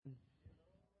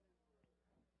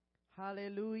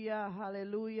Hallelujah,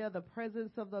 hallelujah. The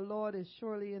presence of the Lord is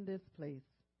surely in this place.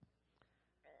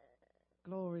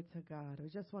 Glory to God. We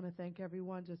just want to thank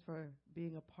everyone just for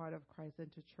being a part of Christ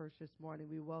Center Church this morning.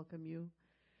 We welcome you.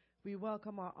 We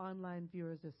welcome our online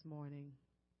viewers this morning.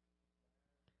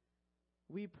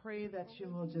 We pray that you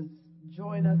will just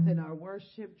join us in our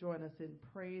worship, join us in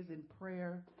praise and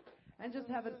prayer, and just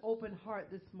have an open heart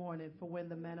this morning for when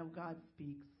the man of God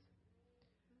speaks.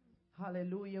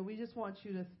 Hallelujah. We just want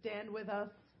you to stand with us.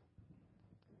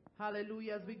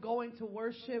 Hallelujah. As we go into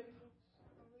worship,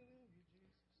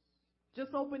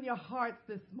 just open your hearts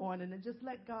this morning and just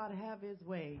let God have his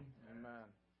way.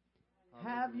 Amen.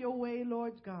 Have your way,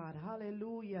 Lord God.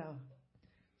 Hallelujah.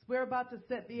 So we're about to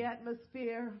set the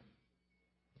atmosphere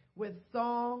with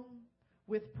song,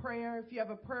 with prayer. If you have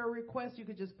a prayer request, you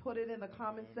could just put it in the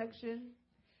comment section,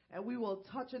 and we will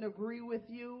touch and agree with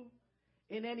you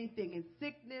in anything, in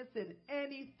sickness, in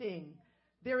anything.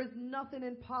 There is nothing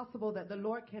impossible that the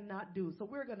Lord cannot do. So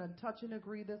we're going to touch and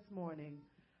agree this morning.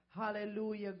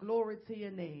 Hallelujah. Glory to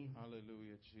your name.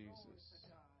 Hallelujah, Jesus.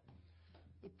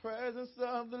 The presence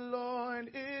of the Lord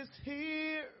is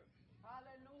here.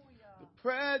 Hallelujah. The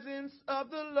presence of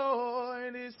the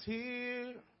Lord is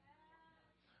here.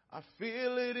 I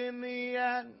feel it in the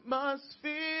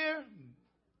atmosphere.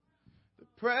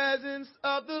 The presence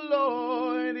of the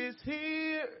Lord is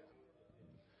here.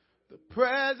 The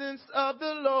presence of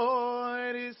the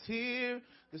Lord is here.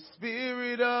 The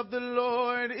Spirit of the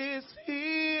Lord is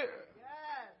here.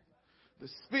 Yes. The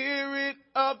Spirit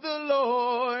of the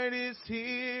Lord is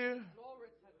here. Glory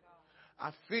to God.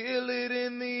 I feel it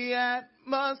in the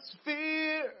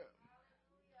atmosphere.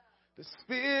 The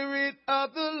Spirit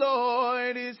of the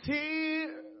Lord is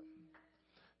here.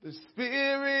 The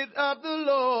Spirit of the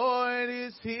Lord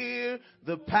is here.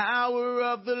 The power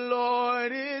of the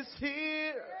Lord is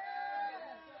here.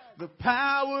 The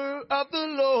power of the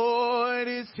Lord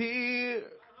is here.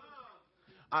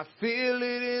 I feel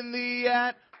it in the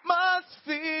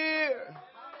atmosphere.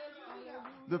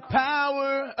 The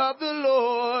power of the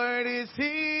Lord is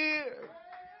here.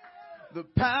 The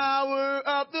power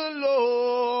of the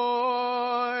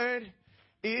Lord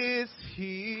is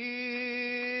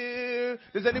here.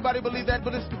 Does anybody believe that for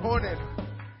this morning?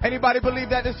 Anybody believe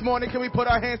that this morning? Can we put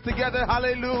our hands together?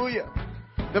 Hallelujah.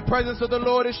 The presence of the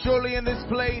Lord is surely in this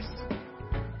place.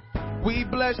 We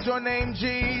bless your name,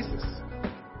 Jesus.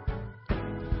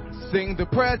 Sing the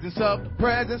presence of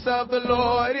the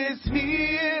Lord is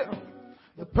here.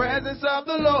 The presence of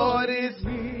the Lord is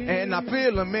here. And I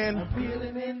feel him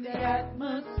in the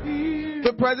atmosphere.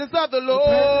 the presence of the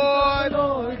Lord.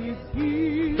 is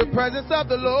here. The presence of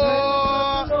the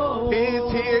Lord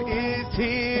is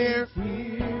here.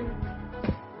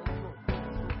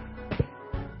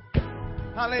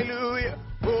 Hallelujah.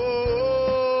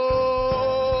 Oh.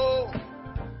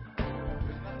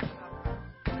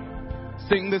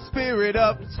 Sing the Spirit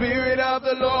of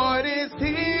the Lord is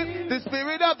here. The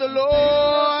Spirit of the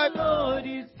Lord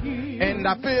is here. and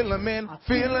I feel him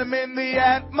in the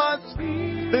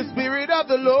atmosphere. The Spirit of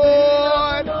the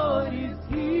Lord is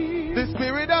here. The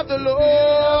Spirit of the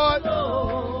Lord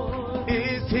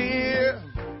is here.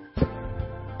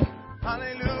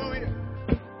 Hallelujah.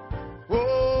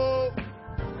 Oh.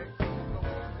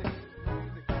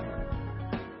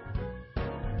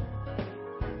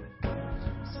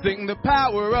 Sing the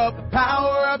power of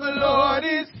the Lord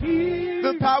is here.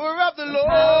 The power of the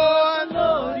Lord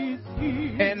is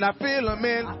here. and I feel him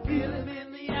in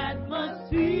the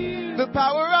atmosphere. the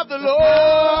power of the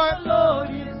Lord.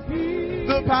 is here.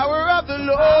 The power of the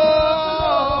Lord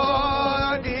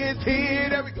is here.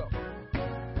 There we go.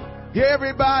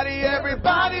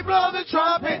 Everybody blow the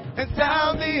trumpet and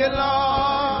sound the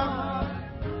alarm.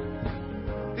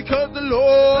 Because the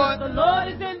Lord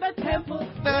is in the temple.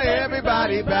 now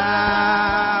everybody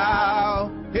bow.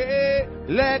 Hey,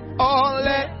 let all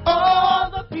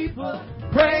the people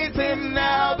praise him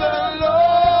now. The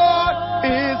Lord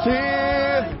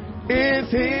is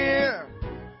here.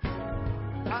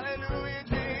 Hallelujah,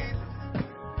 Jesus.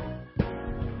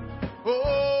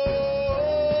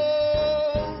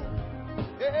 Oh,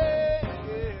 yeah.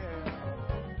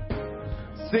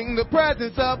 Sing the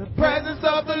presence of the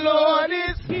Lord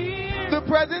is here. the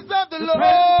presence of the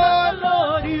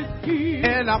Lord. is here.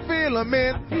 And I feel him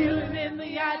in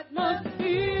the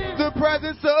atmosphere. the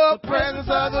presence of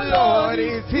the Lord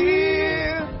is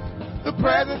here. The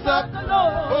presence of the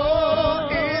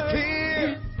Lord is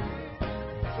here.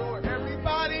 So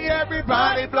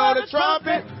everybody blow the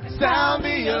trumpet, sound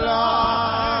the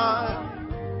alarm.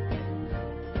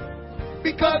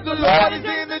 Because the Lord is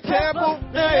in the temple,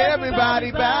 now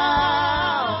everybody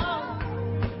bow.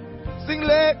 Sing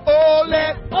let all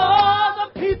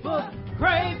faithful.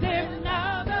 Praise him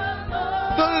now,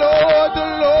 The Lord, the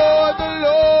Lord, the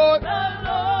Lord. the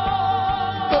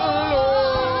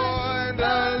Lord,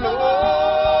 The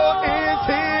Lord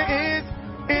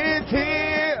is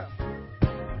here.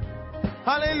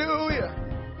 Hallelujah.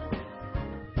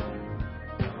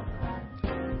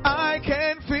 I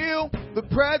can feel the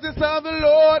presence of the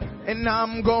Lord, and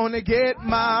I'm gonna get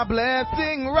my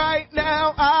blessing right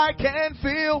now. I can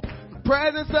feel the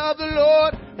presence of the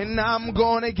Lord, and I'm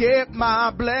gonna get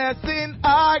my blessing.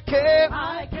 I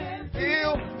can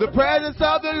feel the presence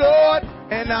of the Lord,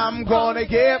 and I'm gonna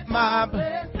get my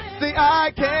blessing. See,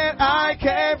 I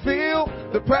can feel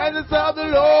the presence of the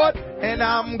Lord, and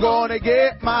I'm gonna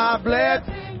get my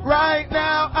blessing right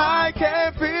now. I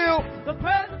can feel the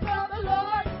presence of the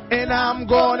Lord, and I'm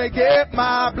gonna get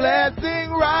my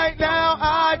blessing right now.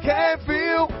 I can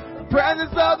feel the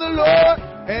presence of the Lord,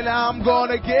 and I'm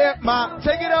gonna get my,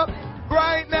 take it up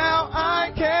right now.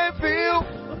 I can feel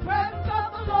the presence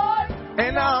of the Lord,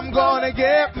 and I'm gonna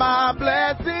get my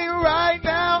blessing right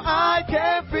now. I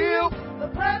can feel the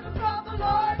presence of the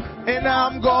Lord, and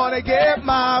I'm gonna get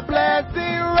my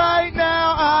blessing right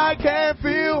now. I can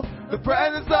feel the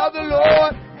presence of the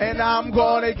Lord, and I'm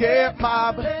gonna get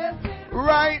my blessing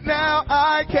right now.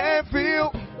 I can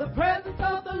feel the presence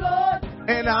of the Lord,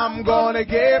 and I'm gonna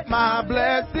get my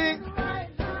blessing. right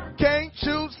now. Can't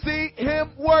you see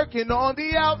him working on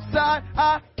the outside?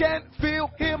 I can feel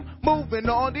him moving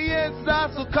on the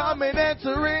inside. So come and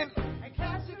enter in. And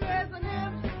cast your cares on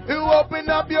him. You open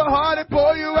up your heart and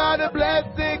pour you out a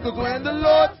blessing. Cause when the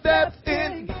Lord steps He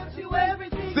in, gives you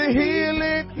everything. the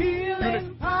healing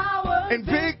Healing, power, and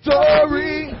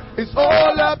victory is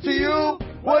all up to you.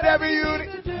 Whatever you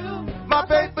need. to do. My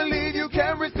faith believe you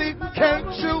can receive. Can't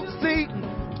you see?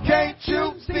 Can't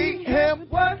you see him?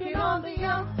 Working on the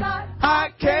outside. I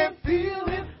can feel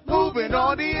him moving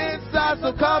on the inside.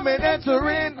 So come and enter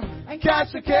in and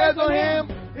cast your cares on him.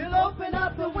 He'll open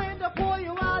up the window, pour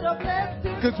you out a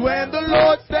blessing. Cause when the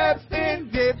Lord steps in,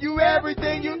 give you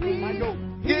everything you need.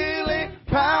 Healing,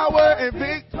 power, and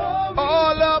victory.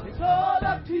 All up. It's all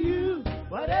up to you.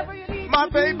 Whatever you need. My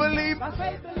to faith do. believe. My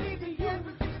faith believe you can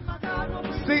receive. My God will be.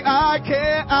 See,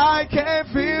 I can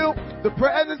feel the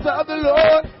presence of the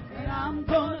Lord. And I'm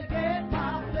gonna get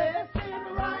my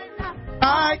blessing right now.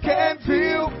 I can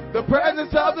feel the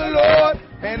presence of the Lord,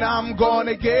 and I'm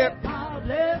gonna get. My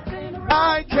blessing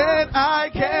right I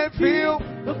can feel.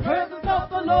 the presence of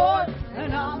the Lord,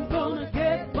 and I'm gonna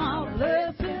get my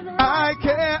blessing right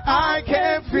I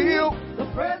can feel. the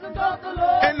presence of the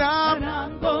Lord, And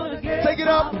I'm gonna get take it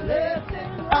up. my blessing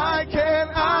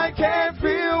I can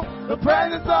feel the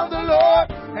presence of the Lord,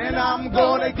 and I'm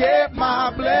gonna get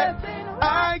my blessing.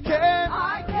 I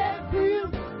can, feel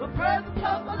the presence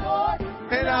of the Lord,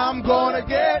 and I'm gonna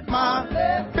get my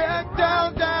back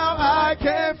down. I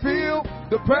can feel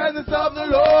the presence of the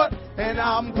Lord, and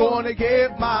I'm gonna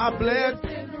get my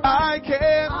blessing. I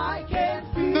can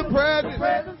feel the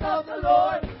presence of the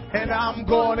Lord, and I'm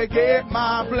gonna get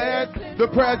my blessing. The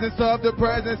presence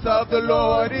of the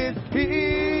Lord is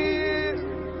here.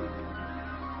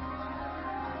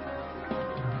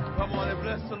 Come on and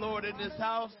bless the Lord in this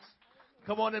house.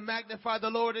 Come on and magnify the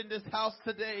Lord in this house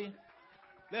today.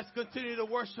 Let's continue to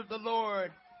worship the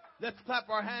Lord. Let's clap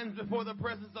our hands before the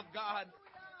presence of God.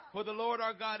 For the Lord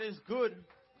our God is good.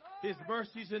 His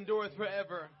mercies endureth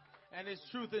forever, and his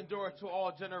truth endureth to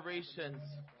all generations.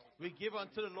 We give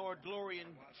unto the Lord glory and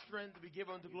strength. We give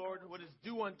unto the Lord what is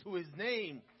due unto his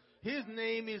name. His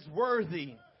name is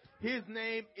worthy. His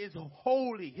name is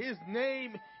holy. His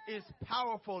name is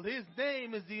powerful. His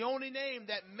name is the only name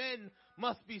that men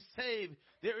must be saved.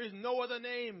 There is no other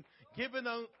name given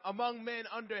among men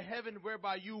under heaven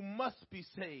whereby you must be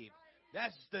saved.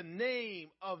 That's the name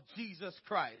of Jesus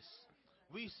Christ.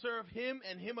 We serve him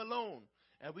and him alone.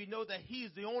 And we know that he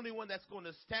is the only one that's going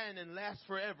to stand and last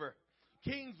forever.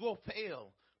 Kings will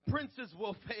fail. Princes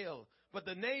will fail. But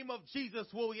the name of Jesus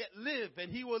will yet live,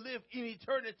 and he will live in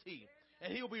eternity.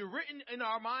 And he will be written in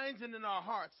our minds and in our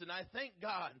hearts. And I thank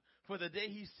God for the day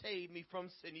he saved me from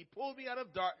sin. He pulled me out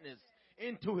of darkness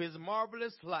into his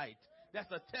marvelous light.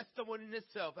 That's a testimony in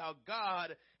itself, how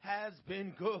God has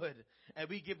been good. And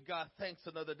we give God thanks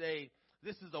another day.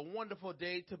 This is a wonderful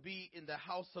day to be in the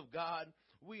house of God.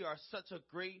 We are such a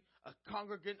great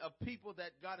congregant of people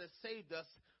that God has saved us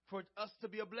for us to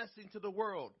be a blessing to the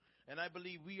world. And I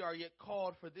believe we are yet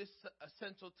called for this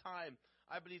essential time.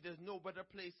 I believe there's no better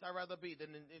place I'd rather be than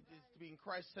to be in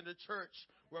Christ-centered church,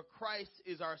 where Christ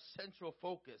is our central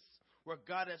focus, where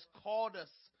God has called us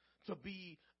to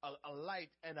be a light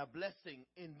and a blessing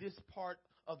in this part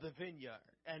of the vineyard.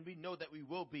 And we know that we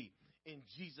will be in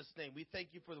Jesus' name. We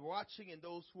thank you for watching and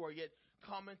those who are yet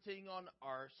commenting on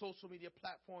our social media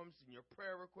platforms and your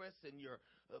prayer requests and your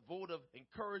vote of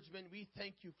encouragement. We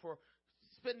thank you for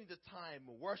spending the time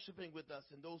worshiping with us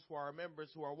and those who are our members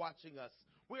who are watching us.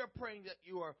 We are praying that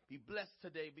you are be blessed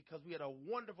today because we had a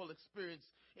wonderful experience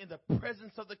in the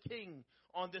presence of the King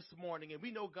on this morning. And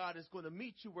we know God is going to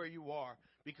meet you where you are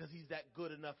because he's that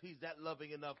good enough. He's that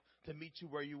loving enough to meet you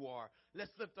where you are.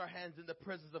 Let's lift our hands in the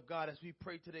presence of God as we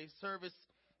pray today's service,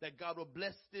 that God will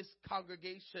bless this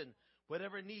congregation.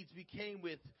 Whatever needs we came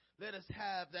with, let us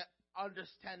have that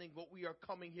understanding what we are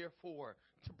coming here for,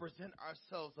 to present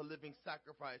ourselves a living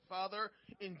sacrifice. Father,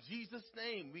 in Jesus'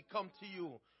 name, we come to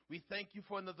you. We thank you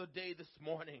for another day this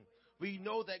morning. We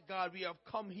know that, God, we have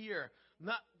come here,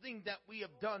 nothing that we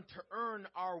have done to earn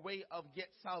our way of get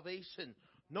salvation,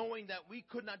 knowing that we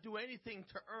could not do anything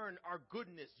to earn our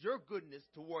goodness, your goodness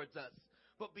towards us.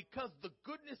 But because the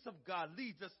goodness of God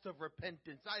leads us to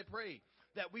repentance, I pray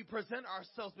that we present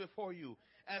ourselves before you.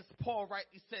 As Paul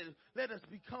rightly said, let us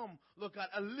become, Lord God,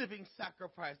 a living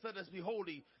sacrifice. Let us be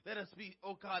holy. Let us be,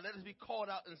 oh God, let us be called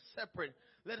out and separate.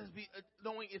 Let us be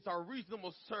knowing it's our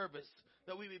reasonable service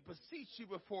that we may beseech you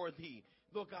before thee.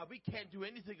 Lord God, we can't do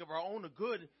anything of our own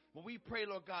good, but we pray,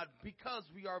 Lord God, because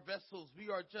we are vessels, we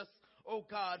are just, oh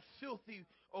God, filthy,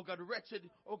 oh God, wretched,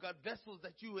 oh God, vessels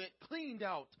that you had cleaned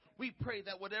out. We pray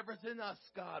that whatever's in us,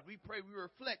 God, we pray we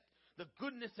reflect the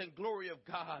goodness and glory of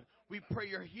God. We pray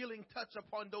your healing touch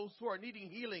upon those who are needing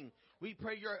healing. We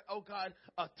pray your, oh God,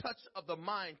 a touch of the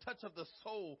mind, touch of the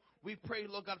soul. We pray,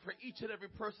 Lord God, for each and every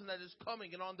person that is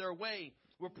coming and on their way.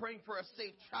 We're praying for a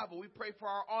safe travel. We pray for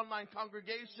our online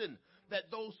congregation,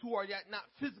 that those who are yet not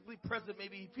physically present may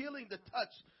be feeling the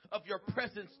touch of your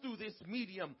presence through this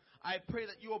medium. I pray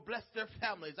that you will bless their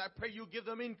families. I pray you give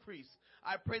them increase.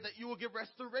 I pray that you will give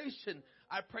restoration.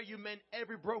 I pray you mend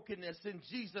every brokenness in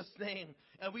Jesus' name.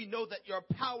 And we know that your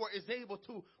power is able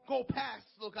to go past,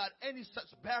 Lord God, any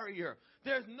such barrier.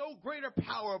 There's no greater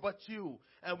power but you.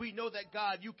 And we know that,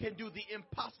 God, you can do the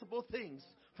impossible things.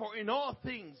 For in all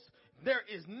things, there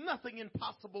is nothing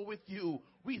impossible with you.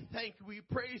 We thank you, we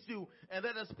praise you, and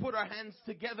let us put our hands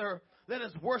together. Let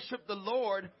us worship the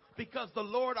Lord, because the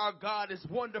Lord our God is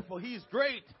wonderful. He's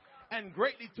great and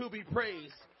greatly to be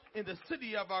praised in the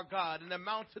city of our God, in the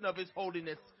mountain of his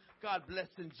holiness. God bless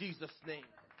in Jesus' name.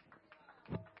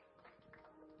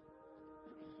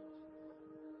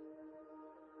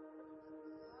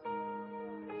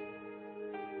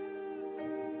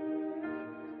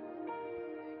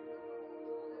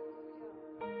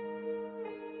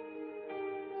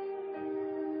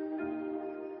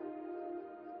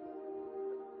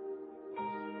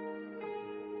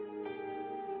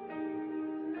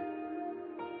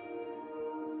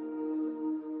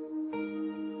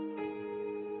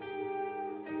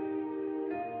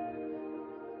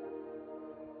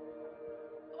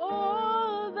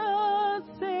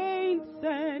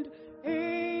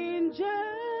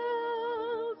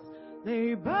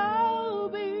 They bow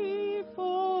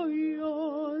before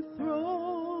your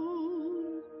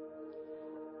throne.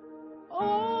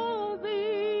 All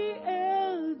the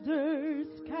elders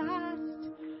cast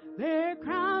their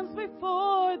crowns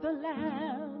before the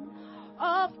Lamb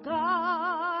of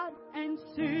God and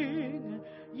sing,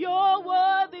 you're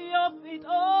worthy of it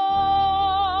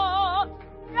all.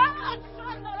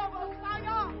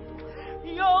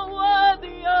 You're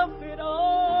worthy of it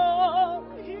all.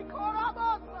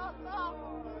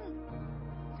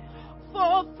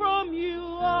 For from you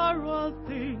are all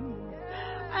things,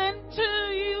 and to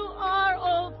you are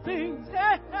all things.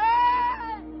 Hey, hey.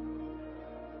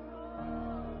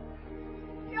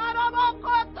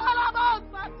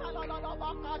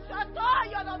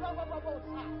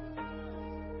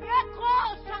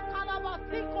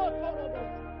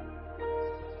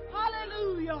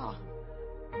 Hallelujah.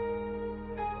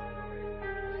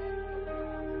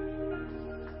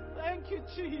 Thank you,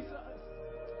 Jesus.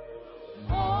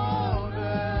 All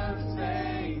the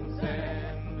saints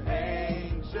and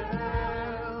angels,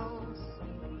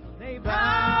 they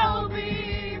bow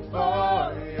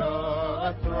before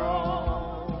your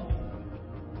throne.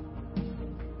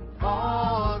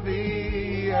 All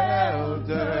the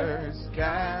elders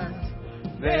cast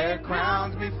their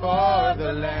crowns before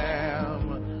the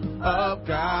Lamb of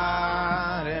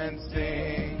God and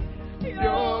sing,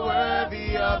 you're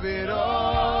worthy of it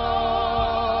all.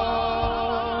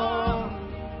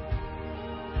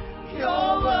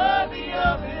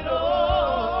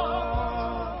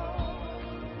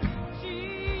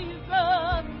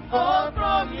 For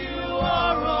from you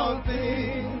are all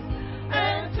things,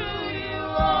 and to you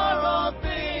are all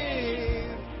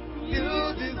things.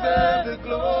 You deserve the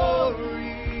glory.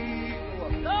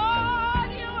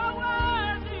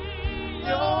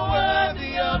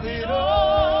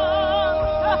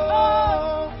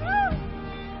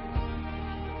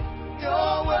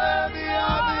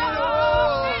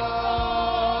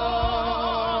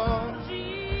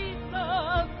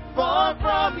 For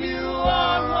from you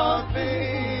are all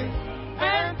things,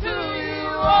 and to you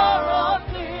are all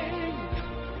things.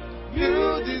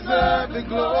 You deserve the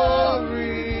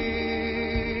glory.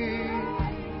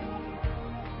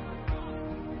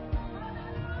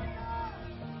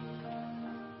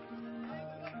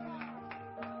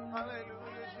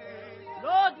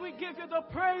 Lord, we give you the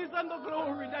praise and the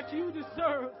glory that you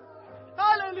deserve.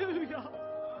 Hallelujah.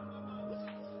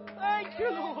 Thank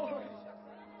you, Lord.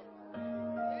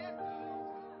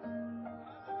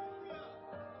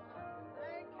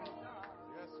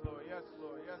 Yes, Lord. Yes,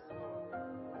 Lord. Yes, Lord.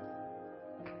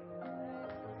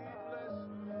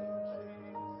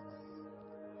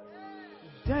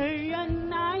 Day and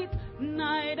night,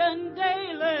 night and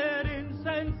day, let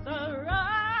incense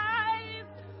arise.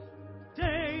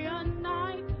 Day and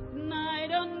night, night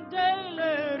and day,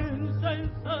 let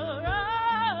incense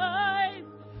arise.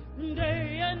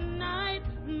 Day and night,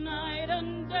 night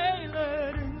and day,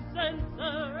 let incense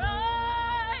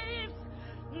arise.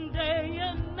 Day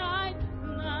and night,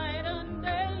 night and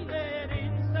day, let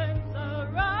incense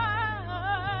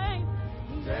arise.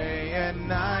 Day and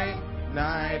night,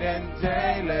 night and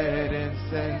day, let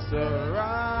incense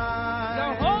arise.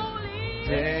 The holy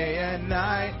Day and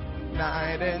night,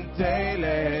 night and day,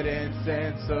 let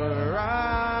incense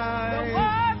arise.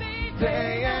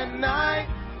 Day and night,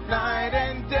 night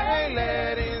and day,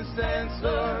 let incense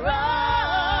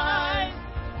arise.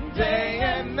 Day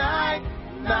and night,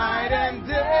 night and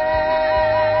day.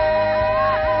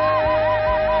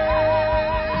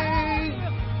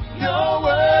 You're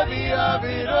worthy of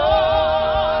it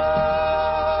all.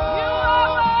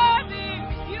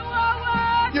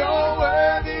 You're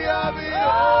worthy of it all.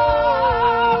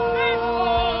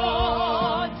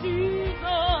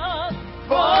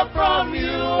 For from you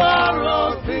are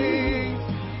all things,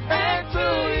 and to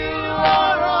you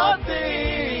are all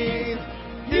things.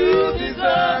 You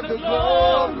deserve the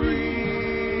glory.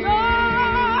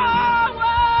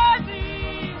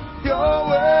 You're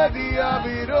worthy of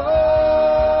it all.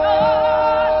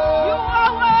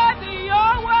 You're worthy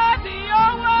of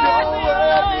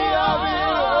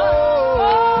it all.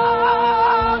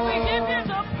 We give you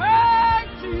the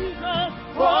praise, Jesus.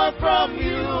 For from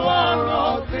you are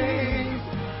all things,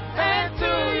 and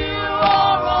to you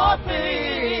are all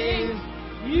things.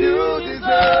 You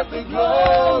deserve the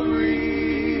glory.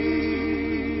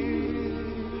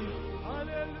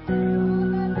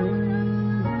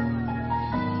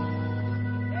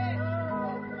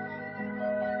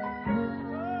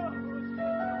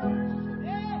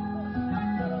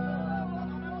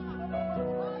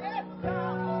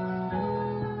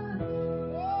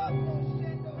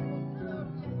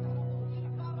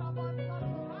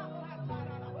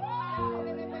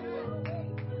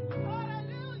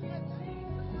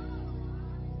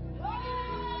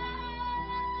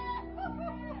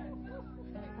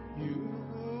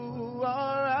 You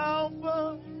are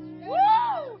Alpha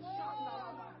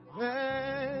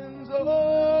and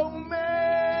Omega.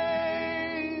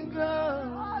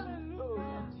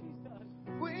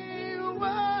 We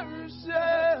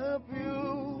worship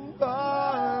you,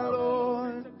 our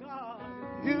Lord.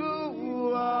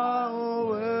 You are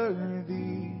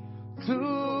worthy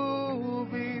to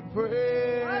be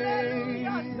praised.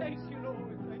 Thank you,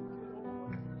 Lord. Thank you,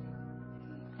 Lord.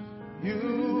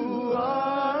 You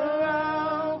are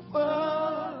Alpha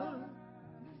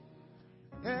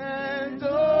and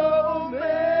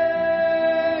Omega.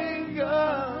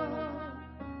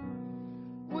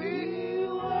 We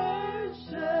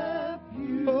worship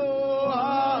you,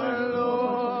 our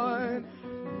Lord.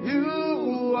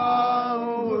 You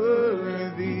are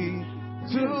worthy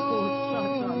to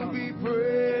be praised.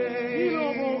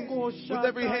 With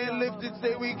every hand lifted,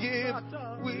 say we give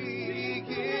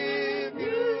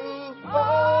you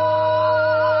all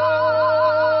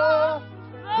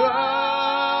the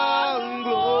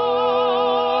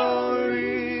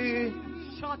glory.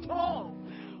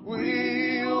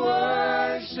 We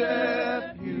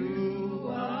worship you,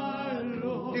 our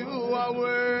Lord. You are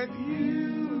worthy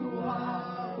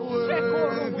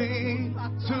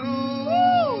to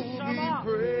be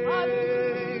praised.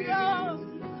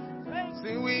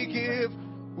 See, we give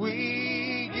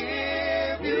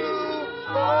you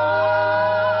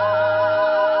all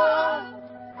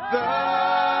the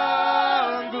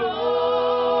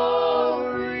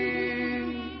glory.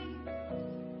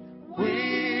 We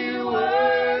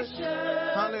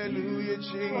worship. Hallelujah,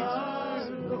 Jesus.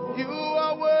 You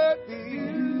are worthy.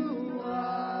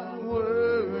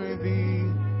 Worthy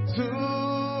to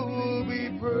be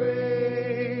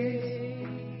praised.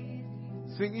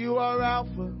 Sing, you are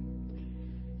Alpha.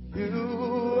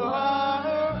 You are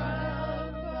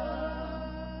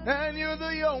Alpha, and you're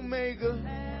the Omega.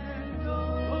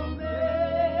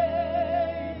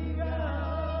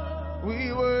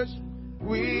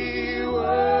 We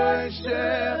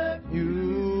worship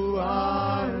you,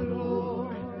 our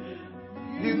Lord.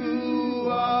 You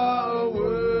are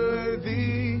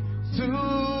worthy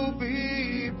to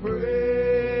be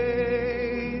praised.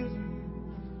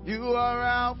 You are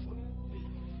Alpha.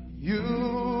 You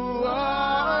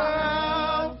are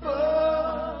Alpha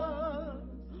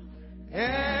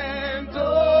and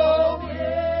Omega.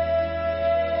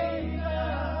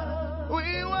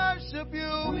 We worship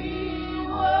you. We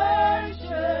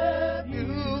worship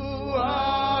you,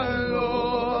 our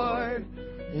Lord.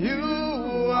 You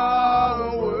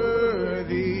are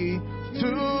worthy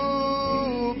to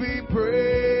be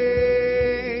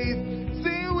praised.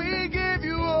 See, we give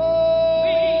you all.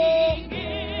 We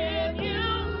give you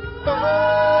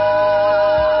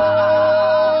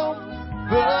all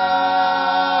the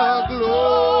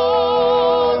glory.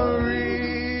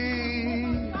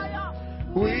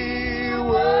 We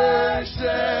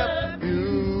worship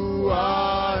you,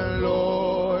 our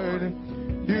Lord.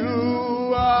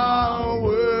 You are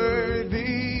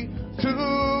worthy to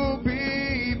be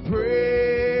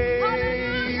praised.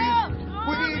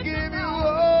 We give you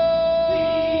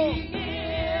all.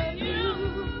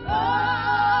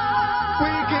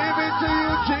 We give it to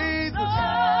you, Jesus.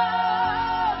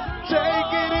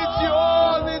 Take it, it's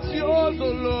yours, oh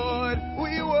Lord.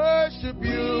 We worship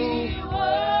you.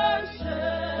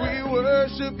 We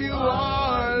worship you,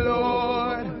 our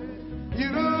Lord.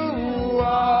 You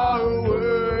are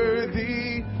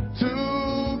worthy to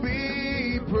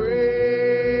be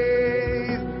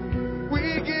praised. We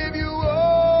give you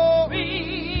all.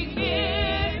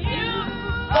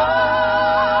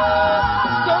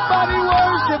 Somebody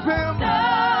worship him.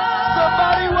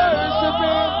 Somebody worship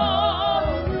him.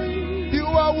 You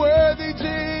are worthy,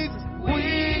 Jesus.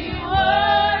 We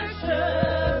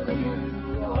worship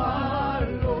you, our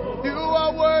Lord. You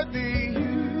are worthy.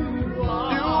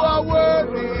 You are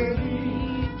worthy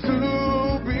to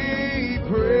be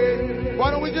praised. Why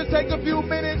don't we just take a few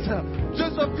minutes,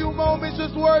 just a few moments,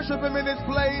 just worship him in this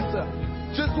place.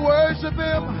 Just worship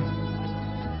him.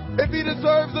 If he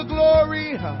deserves the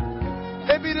glory,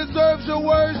 if he deserves your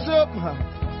worship,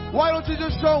 why don't you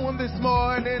just show him this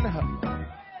morning?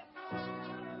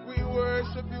 We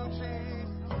worship you, Jesus.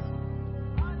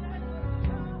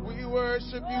 We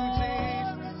worship you,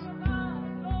 Jesus.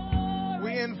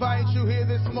 We invite you here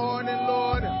this morning,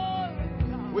 Lord.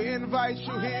 We invite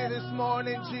you here this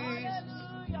morning, Jesus.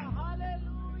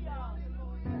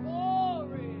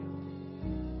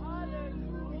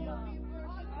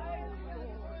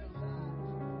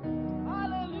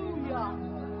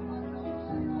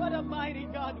 What a mighty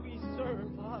God we serve.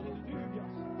 Hallelujah.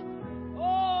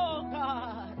 Oh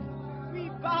God, we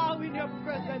bow in your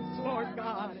presence, Lord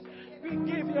God. We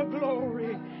give you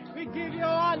glory. We give you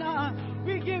honor.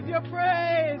 We give you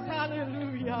praise.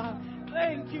 Hallelujah.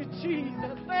 Thank you,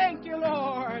 Jesus. Thank you,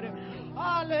 Lord.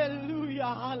 Hallelujah.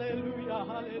 Hallelujah.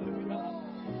 Hallelujah.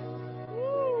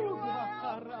 Woo.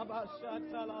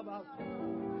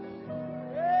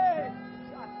 Hey.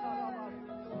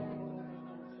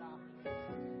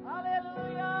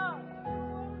 Hallelujah.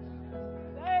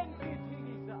 Thank you,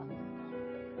 Jesus.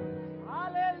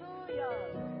 Hallelujah.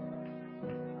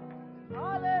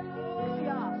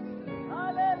 Hallelujah.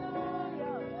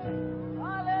 Hallelujah.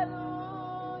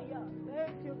 Hallelujah.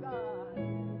 Thank you, God.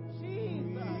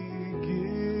 Jesus. We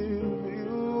give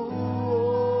you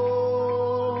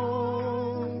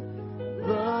all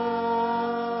the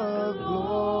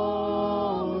glory.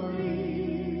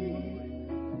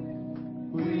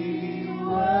 We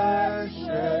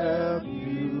worship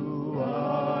you,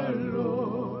 our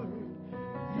Lord.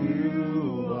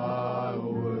 You are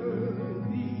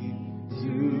worthy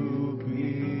to be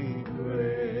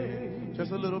praised.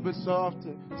 Just a little bit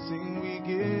softer. Sing, we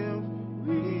give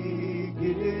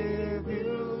you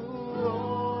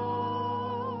all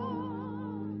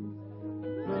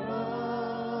the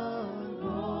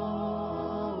glory.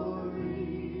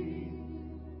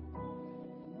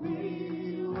 We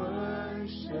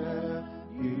worship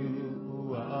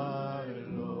you, our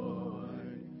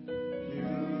Lord.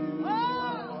 You are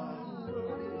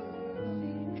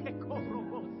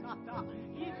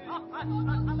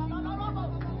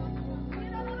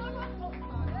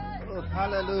oh,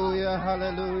 hallelujah,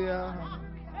 hallelujah.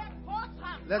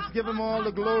 Let's give him all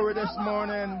the glory this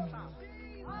morning.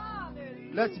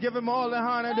 Let's give him all the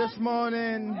honor this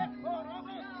morning.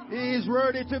 He's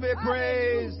worthy to be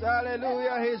praised.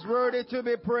 Hallelujah. He's worthy to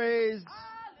be praised.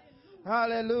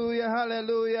 Hallelujah,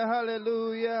 hallelujah,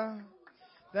 hallelujah.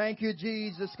 Thank you,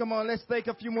 Jesus. Come on, let's take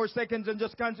a few more seconds and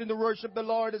just continue to worship the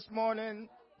Lord this morning.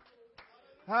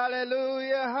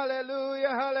 Hallelujah, hallelujah,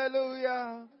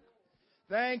 hallelujah.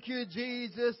 Thank you,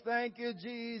 Jesus. Thank you,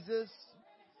 Jesus.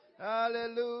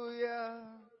 Hallelujah.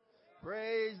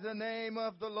 Praise the name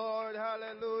of the Lord.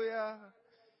 Hallelujah.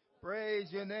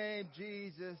 Praise your name,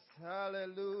 Jesus.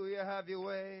 Hallelujah. Have your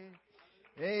way.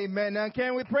 Amen. And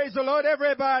can we praise the Lord,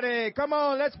 everybody? Come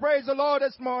on, let's praise the Lord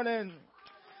this morning.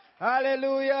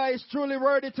 Hallelujah. He's truly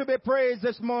worthy to be praised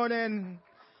this morning.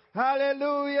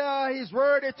 Hallelujah. He's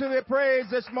worthy to be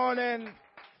praised this morning.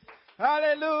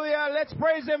 Hallelujah. Let's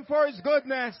praise Him for His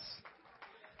goodness.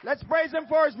 Let's praise Him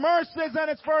for His mercies and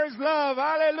it's for His love.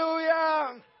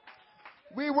 Hallelujah.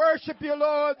 We worship you,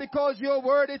 Lord, because you're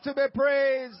worthy to be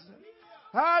praised.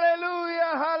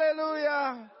 Hallelujah.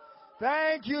 Hallelujah.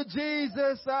 Thank you,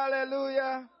 Jesus.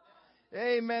 Hallelujah.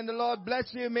 Amen. The Lord bless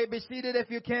you. You may be seated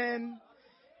if you can.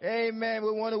 Amen.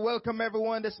 We want to welcome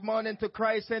everyone this morning to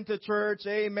Christ Center Church.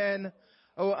 Amen.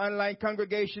 Our online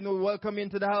congregation will welcome you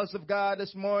into the house of God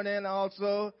this morning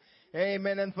also.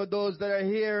 Amen. And for those that are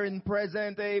here in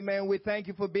present, amen, we thank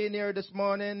you for being here this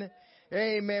morning.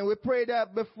 Amen. We pray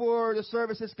that before the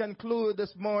services conclude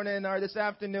this morning or this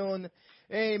afternoon,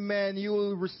 amen, you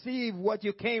will receive what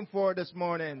you came for this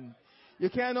morning. You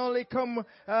can only come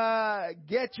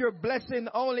get your blessing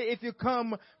only if you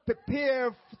come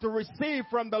prepared to receive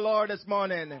from the Lord this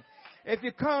morning. If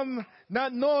you come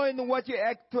not knowing what you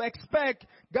to expect,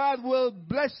 God will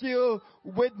bless you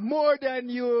with more than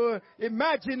you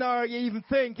imagine or even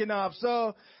thinking of.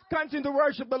 So continue to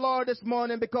worship the Lord this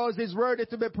morning because He's worthy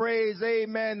to be praised.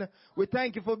 Amen. We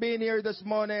thank you for being here this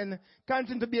morning.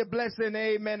 Continue to be a blessing.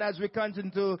 Amen. As we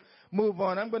continue to move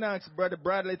on. I'm going to ask Brother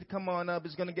Bradley to come on up.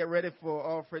 He's going to get ready for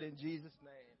offering in Jesus'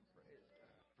 name.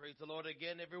 Praise the Lord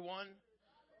again, everyone.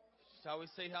 Shall we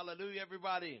say hallelujah,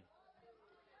 everybody?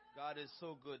 God is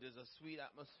so good. There's a sweet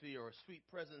atmosphere or sweet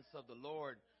presence of the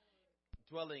Lord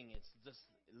dwelling. It's just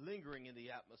lingering in the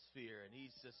atmosphere. And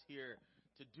He's just here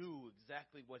to do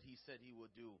exactly what He said He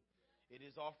would do. It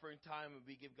is offering time, and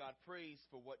we give God praise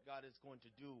for what God is going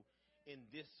to do in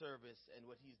this service and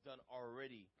what He's done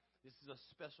already. This is a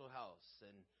special house,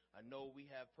 and I know we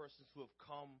have persons who have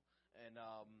come, and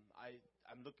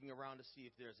I'm looking around to see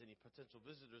if there's any potential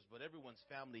visitors, but everyone's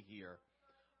family here.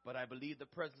 But I believe the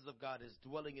presence of God is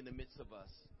dwelling in the midst of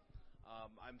us.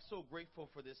 I'm so grateful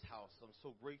for this house. I'm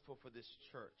so grateful for this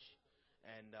church.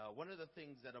 And one of the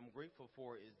things that I'm grateful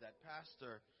for is that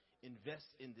Pastor invests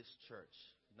in this church,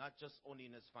 not just only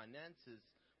in his finances,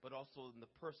 but also in the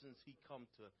persons he come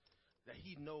to, that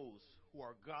he knows who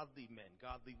are godly men,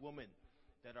 godly women,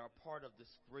 that are part of this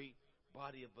great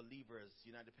body of believers,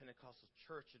 United Pentecostal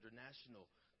Church International,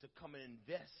 to come and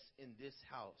invest in this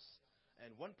house.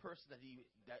 And one person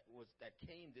that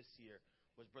came this year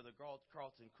was Brother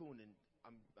Carlton Kuhn, and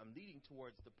I'm leading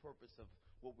towards the purpose of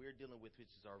what we're dealing with, which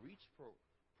is our Reach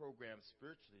program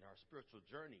spiritually, our spiritual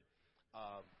journey.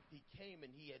 He came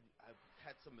and he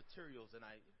had some materials, and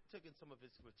I took in some of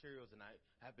his materials, and I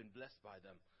have been blessed by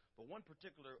them. But one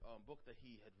particular book that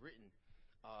he had written,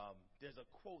 there's a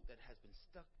quote that has been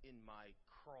stuck in my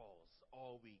crawls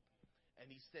all week. And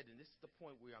he said, and this is the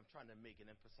point where I'm trying to make and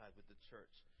emphasize with the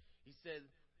church. He said,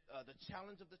 the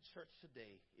challenge of the church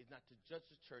today is not to judge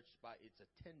the church by its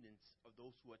attendance of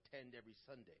those who attend every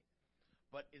Sunday,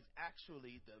 but is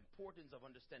actually the importance of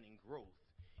understanding growth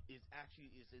is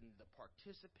in the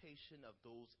participation of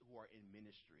those who are in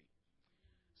ministry.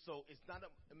 So it's not a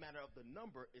matter of the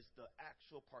number, it's the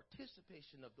actual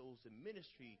participation of those in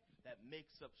ministry that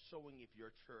makes up showing if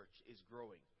your church is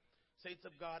growing. Saints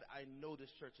of God, I know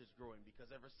this church is growing because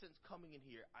ever since coming in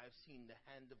here, I've seen the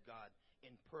hand of God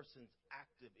in persons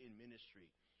active in ministry.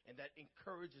 And that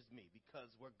encourages me because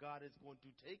where God is going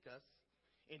to take us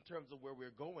in terms of where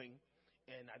we're going,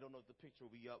 and I don't know if the picture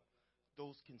will be up,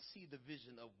 those can see the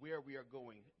vision of where we are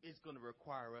going. It's going to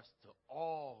require us to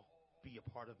all be a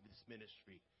part of this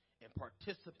ministry and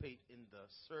participate in the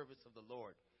service of the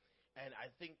Lord. And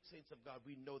I think, saints of God,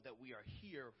 we know that we are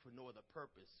here for no other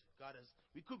purpose.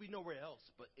 We could be nowhere else,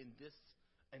 but in this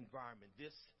environment,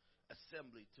 this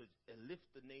assembly, to lift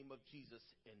the name of Jesus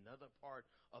in another part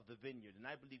of the vineyard. And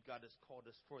I believe God has called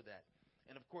us for that.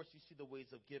 And of course, you see the ways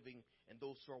of giving, and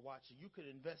those who are watching, you could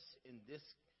invest in this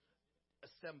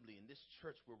assembly, in this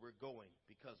church where we're going,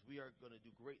 because we are going to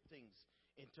do great things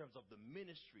in terms of the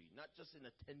ministry, not just in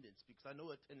attendance, because I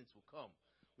know attendance will come.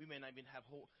 We may not even have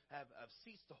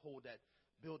seats to hold that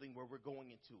building where we're going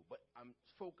into, but I'm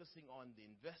focusing on the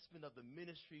investment of the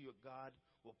ministry that God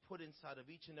will put inside of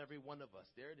each and every one of us.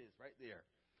 There it is, right there,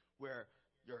 where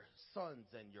your sons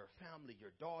and your family,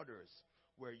 your daughters,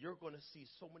 where you're going to see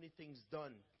so many things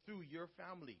done through your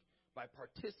family, by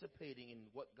participating in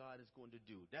what God is going to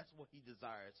do. That's what he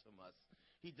desires from us.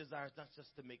 He desires not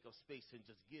just to make up space and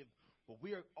just give, but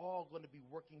we are all going to be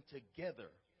working together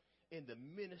in the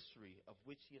ministry of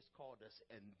which he has called us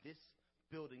and this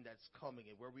building that's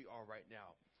coming and where we are right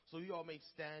now. So you all may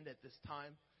stand at this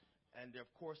time. And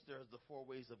of course, there's the 4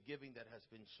 ways of giving that has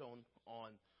been shown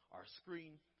on our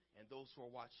screen. And those who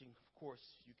are watching, of course,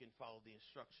 you can follow the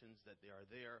instructions that they are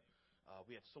there.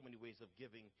 We have so many ways of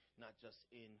giving, not just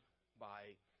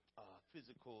by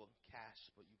physical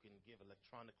cash, but you can give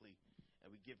electronically.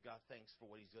 And we give God thanks for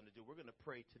what he's going to do. We're going to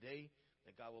pray today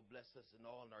that God will bless us in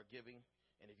all in our giving.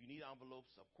 And if you need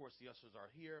envelopes, of course, the ushers are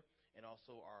here. And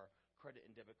also our credit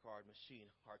and debit card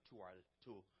machine are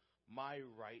to my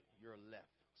right, your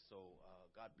left. So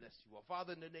God bless you all.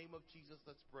 Father, in the name of Jesus,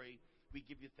 let's pray. We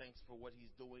give you thanks for what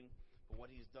he's doing, for what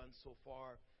he's done so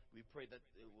far. We pray that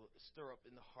it will stir up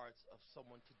in the hearts of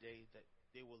someone today, that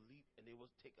they will leap and they will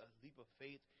take a leap of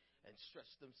faith and stretch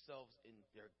themselves in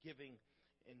their giving,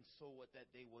 and so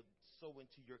that they would sow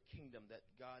into your kingdom, that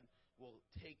God will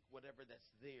take whatever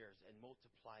that's theirs and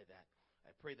multiply that.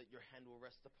 I pray that your hand will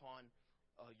rest upon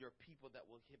your people, that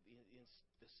will in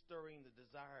stirring the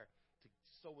desire to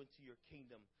sow into your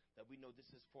kingdom, that we know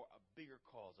this is for a bigger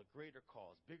cause, a greater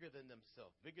cause, bigger than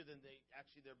themselves, bigger than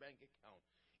their bank account.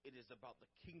 It is about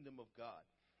the kingdom of God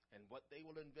and what they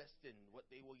will invest in, what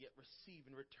they will yet receive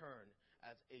in return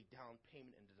as a down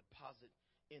payment and a deposit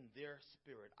in their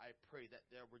spirit. I pray that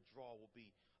their withdrawal will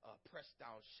be pressed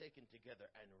down, shaken together,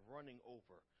 and running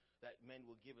over, that men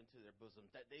will give into their bosom,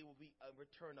 that they will be a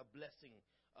return, a blessing,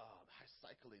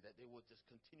 cyclically, that they will just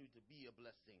continue to be a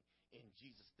blessing in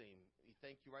Jesus' name. We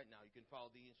thank you right now. You can follow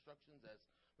the instructions as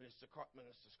Minister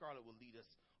Scarlett will lead us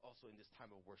also in this time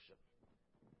of worship.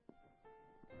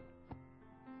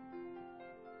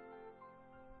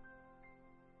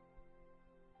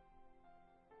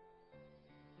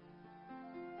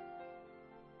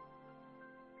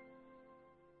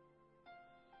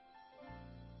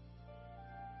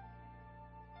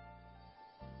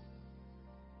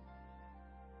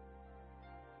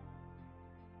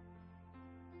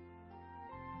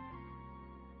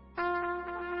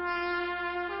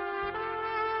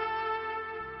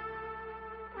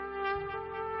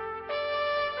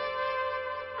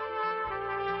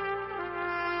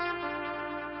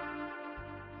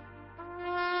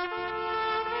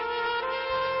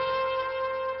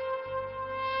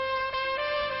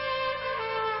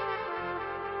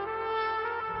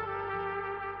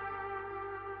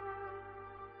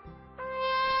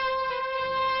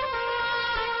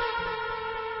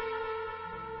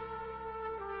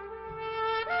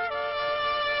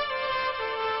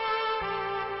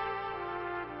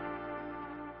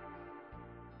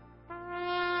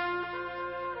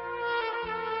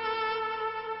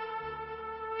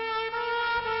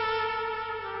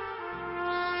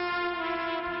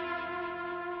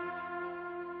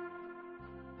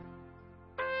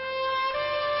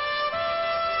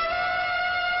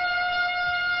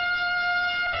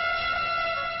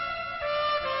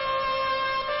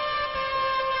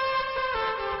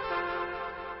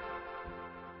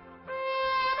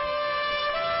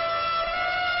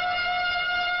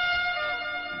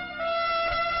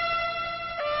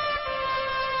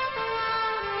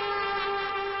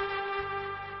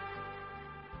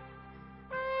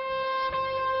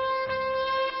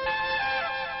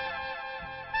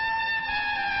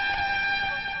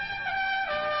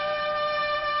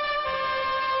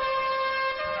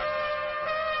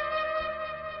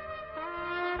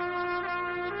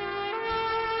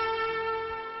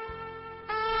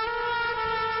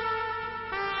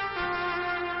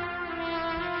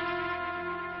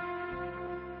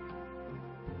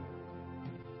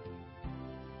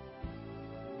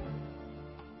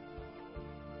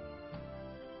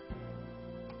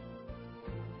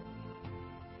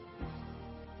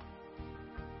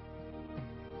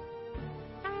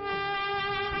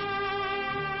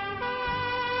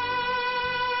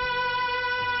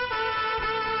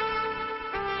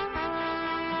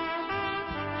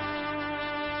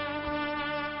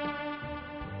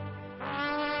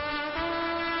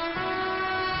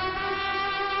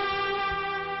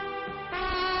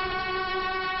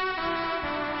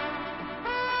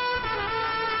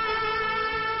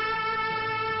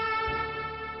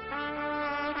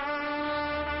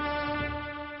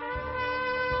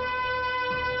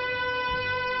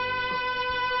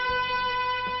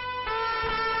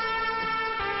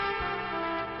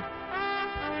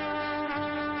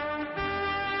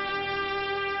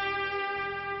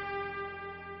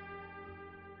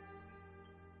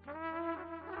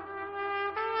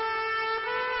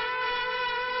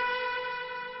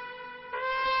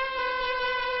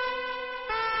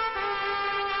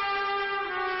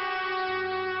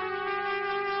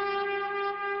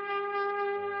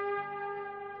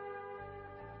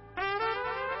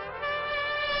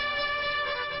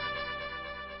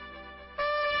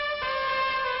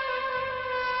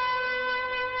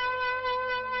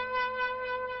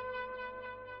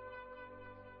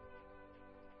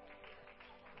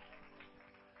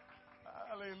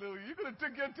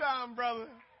 Took your time, brother.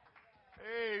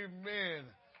 Amen.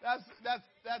 That's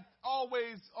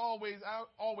always, I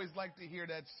always like to hear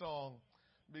that song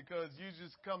because you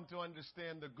just come to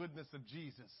understand the goodness of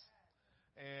Jesus.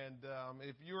 And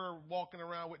if you're walking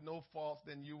around with no faults,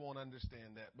 then you won't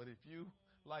understand that. But if you,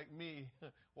 like me,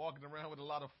 walking around with a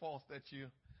lot of faults that you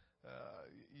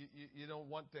don't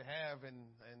want to have and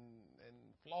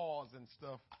flaws and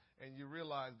stuff, and you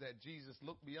realize that Jesus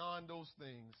looked beyond those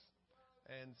things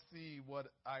and see what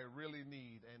I really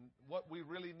need. And what we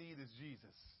really need is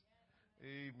Jesus.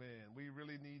 Amen. We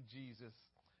really need Jesus.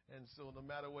 And so no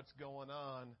matter what's going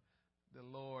on, the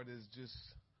Lord is just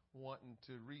wanting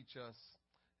to reach us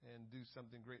and do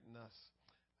something great in us.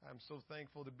 I'm so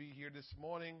thankful to be here this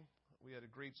morning. We had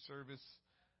a great service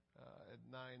at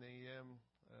 9 a.m.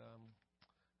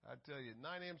 I tell you,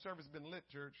 9 a.m. service has been lit,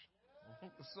 church.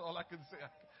 That's all I can say.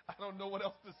 I don't know what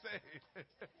else to say.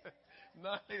 9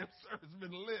 a.m. service has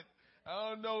been lit. I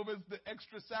don't know if it's the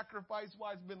extra sacrifice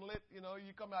why it's been lit. You know,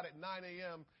 you come out at 9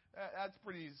 a.m., that's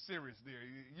pretty serious there.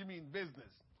 You mean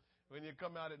business when you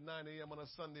come out at 9 a.m. on a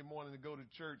Sunday morning to go to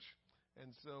church.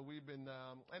 And so we've been,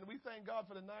 and we thank God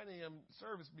for the 9 a.m.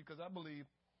 service because I believe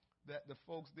that the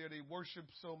folks there, they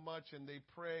worship so much and they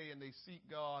pray and they seek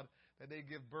God that they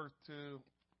give birth to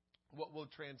what will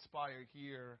transpire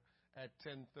here at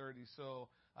 10:30. So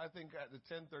I think at the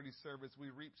 10:30 service, we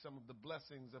reap some of the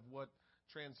blessings of what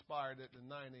transpired at the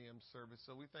 9 a.m. service.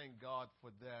 So we thank God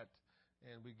for that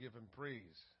and we give him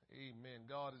praise. Amen.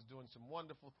 God is doing some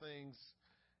wonderful things.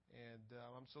 And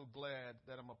I'm so glad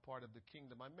that I'm a part of the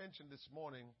kingdom. I mentioned this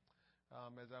morning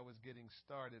as I was getting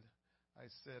started,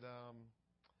 I said,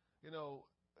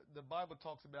 the Bible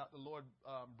talks about the Lord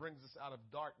brings us out of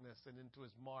darkness and into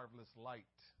his marvelous light.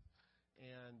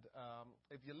 And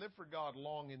if you live for God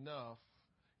long enough,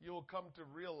 you'll come to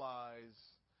realize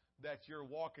that you're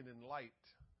walking in light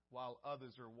while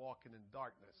others are walking in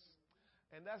darkness.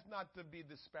 And that's not to be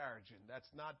disparaging. That's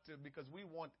not to, because we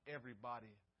want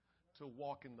everybody to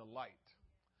walk in the light.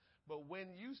 But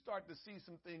when you start to see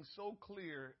some things so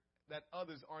clear that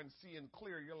others aren't seeing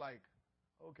clear, you're like,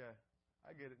 okay,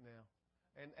 I get it now.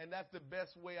 And that's the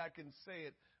best way I can say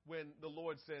it when the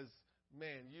Lord says,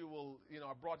 man,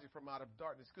 I brought you from out of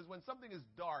darkness. Because when something is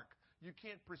dark, you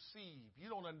can't perceive. You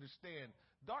don't understand.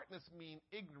 Darkness means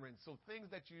ignorance. So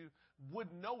things that you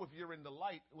would know if you're in the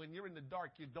light, when you're in the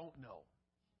dark, you don't know.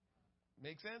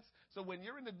 Make sense? So when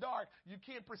you're in the dark, you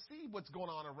can't perceive what's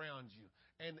going on around you.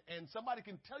 And somebody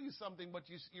can tell you something, but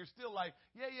you're still like,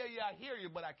 yeah, I hear you,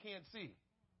 but I can't see.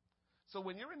 So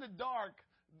when you're in the dark,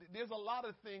 there's a lot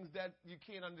of things that you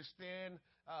can't understand.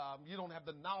 You don't have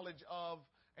the knowledge of.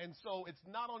 And so it's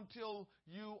not until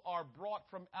you are brought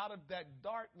from out of that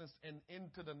darkness and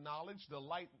into the knowledge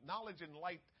and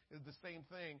light is the same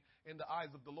thing in the eyes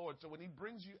of the Lord. So when he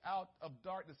brings you out of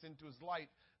darkness into his light,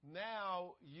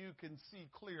 now you can see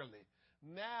clearly.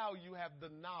 Now you have the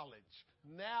knowledge.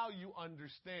 Now you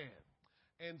understand.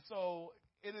 And so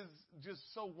it is just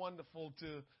so wonderful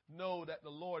to know that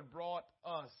the Lord brought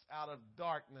us out of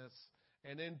darkness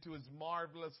and into his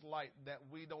marvelous light, that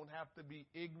we don't have to be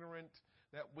ignorant,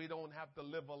 that we don't have to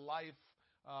live a life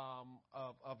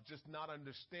of just not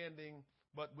understanding,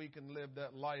 but we can live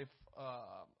that life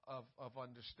of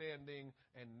understanding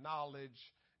and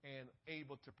knowledge and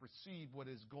able to perceive what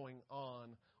is going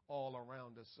on all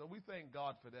around us. So we thank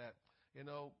God for that.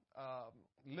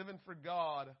 Living for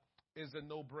God is a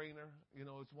no-brainer.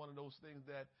 It's one of those things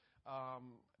that,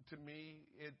 to me,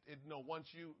 once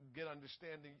you get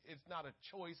understanding, it's not a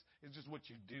choice. It's just what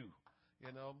you do.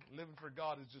 Living for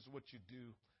God is just what you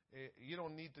do. You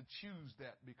don't need to choose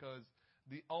that because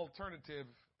the alternative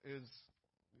is,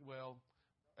 well,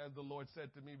 as the Lord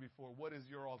said to me before, what is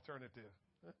your alternative?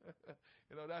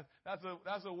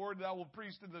 That's a word that I will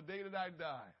preach to the day that I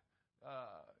die.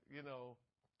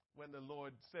 When the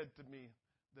Lord said to me,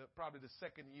 probably the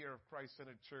second year of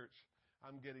Christ-Centered Church,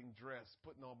 I'm getting dressed,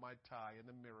 putting on my tie in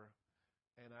the mirror.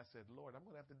 And I said, Lord, I'm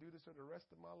going to have to do this for the rest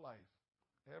of my life.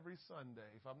 Every Sunday,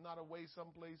 if I'm not away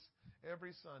someplace, every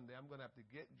Sunday I'm going to have to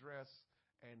get dressed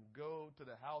and go to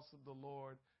the house of the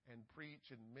Lord and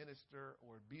preach and minister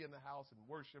or be in the house and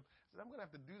worship. I said, I'm going to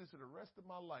have to do this for the rest of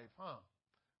my life, huh?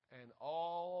 And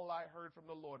all I heard from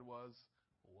the Lord was,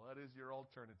 what is your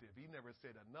alternative? He never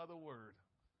said another word.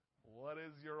 What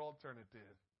is your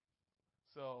alternative?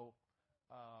 So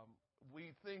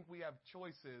we think we have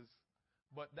choices,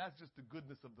 but that's just the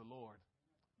goodness of the Lord.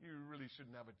 You really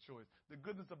shouldn't have a choice. The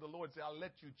goodness of the Lord says, I'll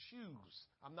let you choose.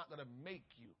 I'm not going to make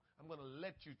you. I'm going to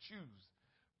let you choose.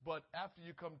 But after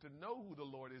you come to know who the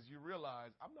Lord is, you realize,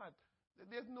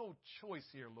 there's no choice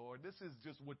here, Lord. This is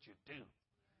just what you do.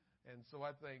 And so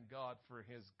I thank God for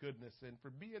his goodness and for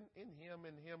being in him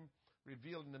and him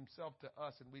revealing himself to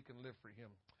us, and we can live for him.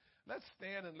 Let's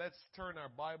stand and let's turn our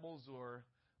Bibles or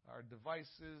our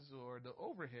devices or the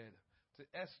overhead to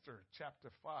Esther chapter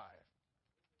 5.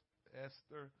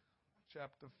 Esther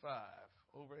chapter 5.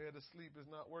 Overhead asleep is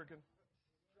not working?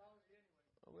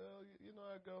 Well, you know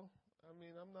how I go. I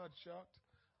mean, I'm not shocked.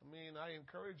 I mean, I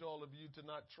encourage all of you to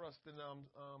not trust in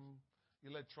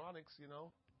electronics, you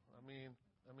know. I mean,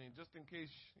 just in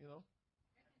case, you know.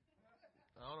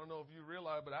 I don't know if you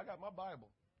realize, but I got my Bible.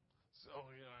 So,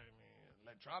 you know, I mean,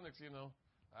 electronics, you know,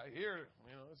 I hear,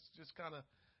 you know, it's just kind of,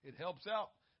 it helps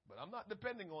out, but I'm not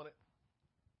depending on it.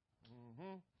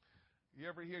 You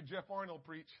ever hear Jeff Arnold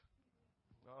preach?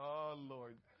 Oh,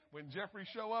 Lord. When Jeffrey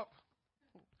show up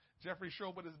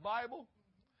with his Bible,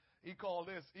 he called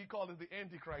it the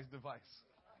Antichrist device.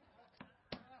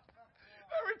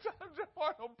 Every time Jeff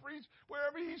Arnold preach,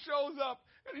 wherever he shows up,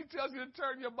 and he tells you to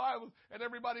turn your Bibles, and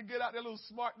everybody get out their little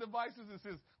smart devices and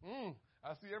says,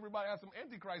 I see everybody has some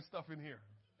Antichrist stuff in here.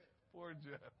 Poor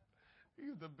Jeff.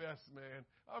 He's the best, man.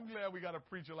 I'm glad we got a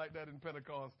preacher like that in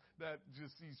Pentecost that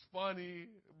just, he's funny,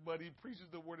 but he preaches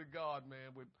the word of God,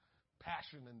 man, with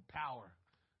passion and power.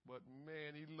 But,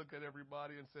 man, he look at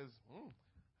everybody and says,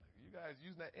 you guys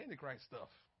using that Antichrist stuff.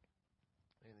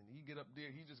 And then he get up there,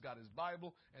 he just got his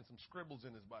Bible and some scribbles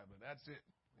in his Bible. That's it.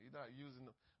 He's not using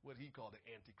what he called the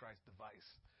Antichrist device.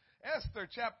 Esther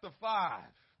chapter 5,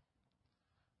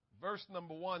 verse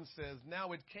number 1 says,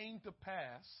 Now it came to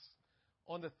pass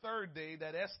on the third day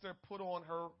that Esther put on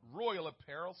her royal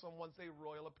apparel. Someone say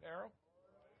royal apparel.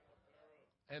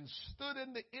 And stood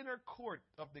in the inner court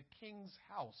of the king's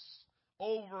house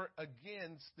over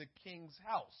against the king's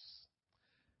house.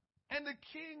 And the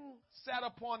king sat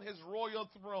upon his royal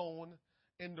throne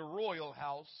in the royal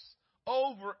house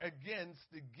over against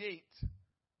the gate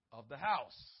of the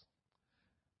house.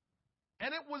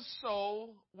 And it was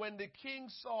so when the king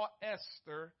saw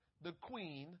Esther, the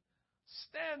queen,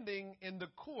 standing in the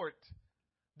court,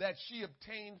 that she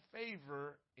obtained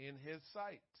favor in his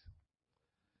sight.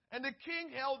 And the king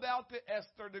held out to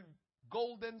Esther the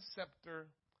golden scepter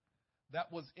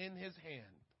that was in his hand.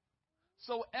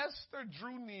 So Esther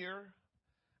drew near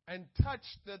and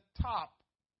touched the top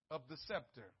of the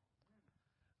scepter.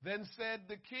 Then said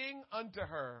the king unto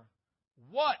her,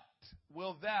 What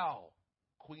wilt thou,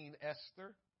 Queen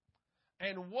Esther?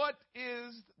 And what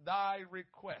is thy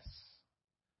request?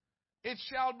 It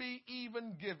shall be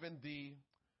even given thee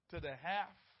to the half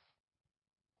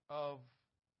of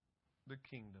the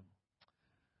kingdom.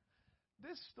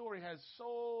 This story has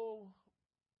so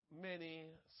many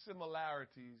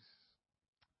similarities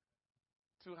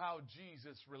to how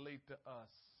Jesus relates to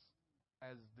us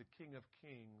as the King of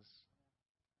Kings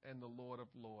and the Lord of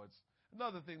Lords.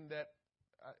 Another thing that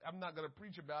I'm not going to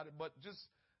preach about it, but just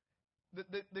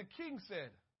the king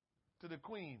said to the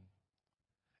queen,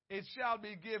 It shall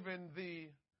be given thee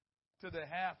to the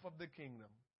half of the kingdom.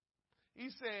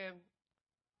 He's saying,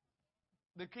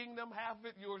 the kingdom, half of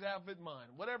it yours, half of it mine,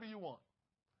 whatever you want.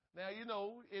 Now,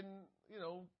 in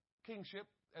kingship,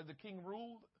 as the king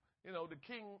ruled, the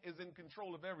king is in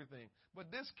control of everything.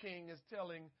 But this king is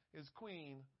telling his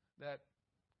queen that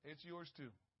it's yours too.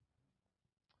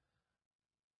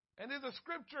 And there's a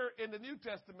scripture in the New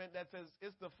Testament that says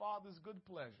it's the Father's good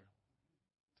pleasure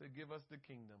to give us the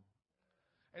kingdom.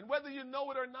 And whether you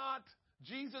know it or not,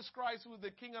 Jesus Christ, who is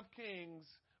the King of Kings,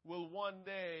 will one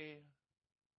day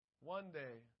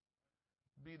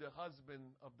be the husband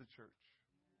of the church.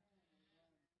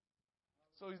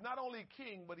 So he's not only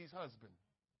king, but he's husband.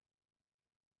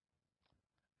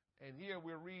 And here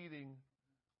we're reading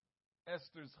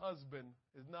Esther's husband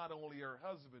is not only her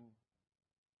husband,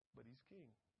 but he's king.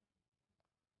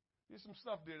 There's some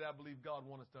stuff there that I believe God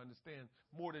wants us to understand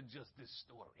more than just this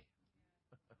story.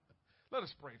 Let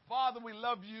us pray. Father, we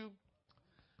love you.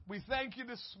 We thank you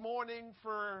this morning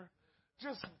for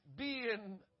just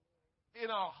being in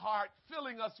our heart,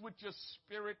 filling us with your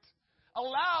spirit,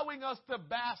 allowing us to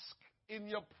bask in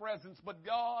your presence. But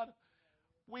God,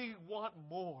 we want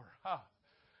more.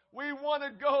 We want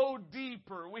to go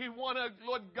deeper. We want to,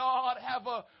 Lord God, have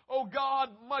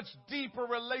much deeper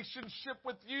relationship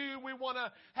with you. We want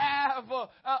to have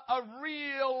a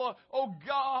real,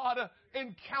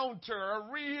 encounter,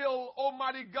 a real,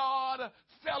 Almighty God,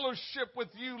 fellowship with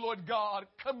you, Lord God,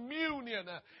 communion.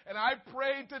 And I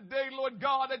pray today, Lord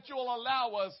God, that you will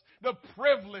allow us the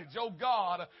privilege,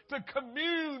 to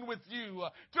commune with you,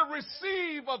 to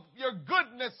receive of your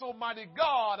goodness, Almighty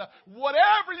God.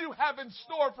 Whatever you have in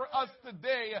store for us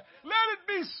today, let it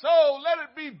be so, let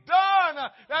it be done,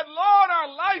 that, Lord, our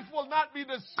life will not be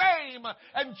the same,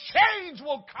 and change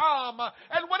will come,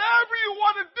 and whatever you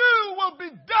want to do will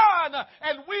be done,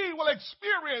 and we will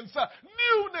experience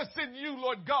newness in you,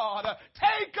 Lord God.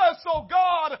 Take us, oh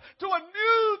God, to a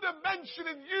new dimension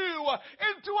in you,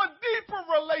 into a deeper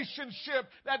relationship,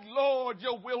 that, Lord,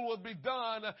 your will be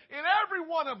done in every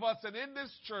one of us and in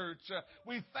this church.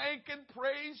 We thank and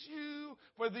praise you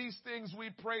for these things. We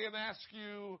pray and ask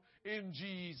you in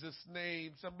Jesus'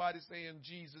 name. Somebody say, in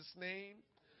Jesus' name.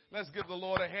 Let's give the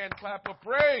Lord a hand clap of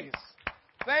praise.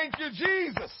 Thank you,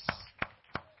 Jesus.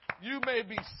 You may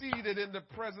be seated in the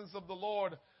presence of the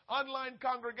Lord. Online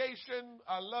congregation,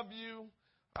 I love you.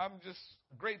 I'm just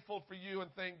grateful for you and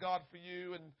thank God for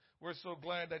you. And we're so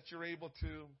glad that you're able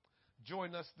to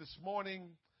join us this morning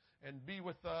and be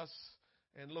with us,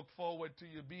 and look forward to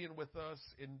you being with us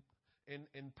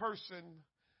in person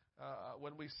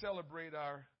when we celebrate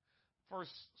our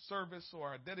first service or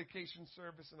our dedication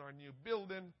service in our new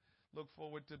building. Look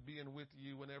forward to being with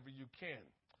you whenever you can.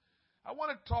 I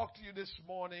want to talk to you this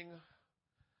morning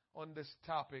on this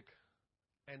topic,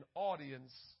 an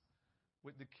audience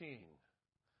with the King.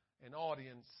 An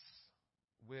audience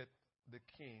with the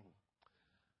King.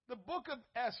 The book of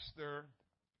Esther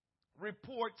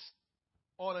reports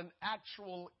on an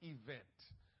actual event.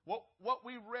 What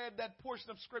we read, that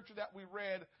portion of scripture that we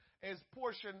read, is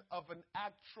portion of an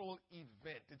actual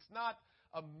event. It's not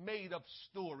a made-up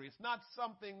story. It's not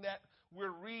something that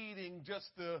we're reading just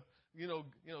to,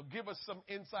 give us some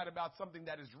insight about something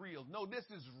that is real. No, this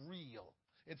is real.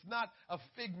 It's not a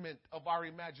figment of our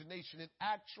imagination. It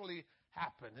actually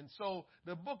happened. And so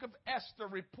the book of Esther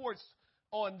reports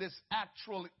on this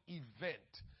actual event.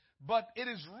 But it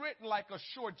is written like a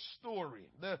short story.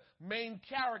 The main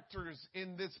characters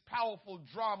in this powerful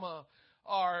drama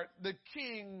are the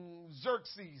king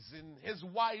Xerxes and his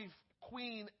wife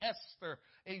Queen Esther,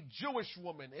 a Jewish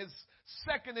woman, his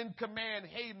second in command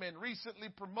Haman, recently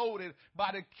promoted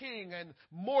by the king, and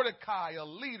Mordecai, a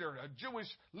leader, a Jewish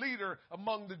leader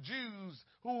among the Jews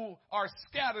who are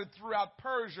scattered throughout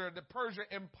Persia, the Persian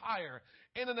Empire.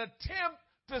 In an attempt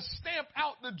to stamp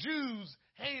out the Jews,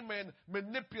 Haman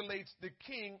manipulates the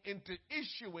king into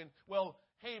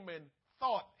Haman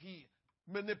thought he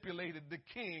manipulated the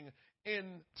king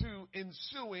into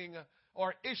issuing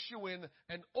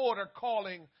an order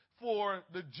calling for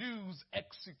the Jews'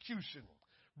 execution.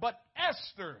 But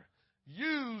Esther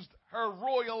used her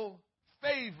royal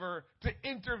favor to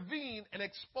intervene and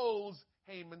expose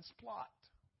Haman's plot.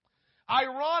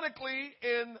 Ironically,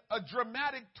 in a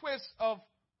dramatic twist of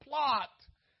plot,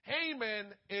 Haman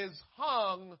is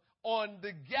hung on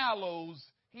the gallows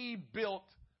he built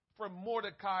for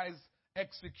Mordecai's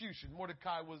execution.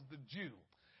 Mordecai was the Jew.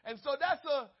 And so that's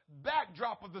a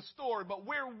backdrop of the story. But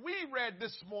where we read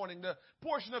this morning, the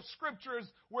portion of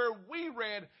scriptures where we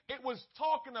read, it was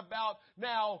talking about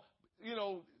now,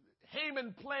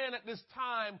 Haman's plan at this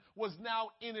time was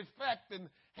now in effect, and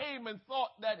Haman thought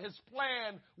that his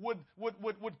plan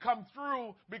would come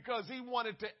through because he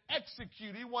wanted to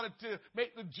execute. He wanted to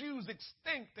make the Jews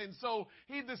extinct. And so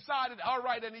he decided, all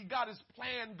right, and he got his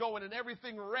plan going and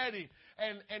everything ready.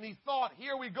 And he thought,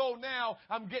 here we go now.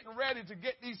 I'm getting ready to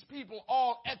get these people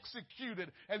all executed.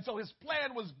 And so his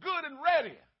plan was good and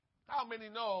ready. How many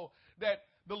know that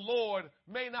the Lord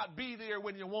may not be there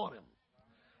when you want him,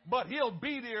 but he'll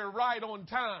be there right on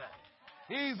time?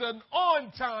 He's an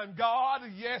on-time God.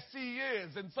 Yes, he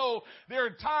is. And so there are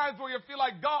times where you feel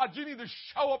like, God, you need to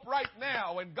show up right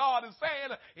now. And God is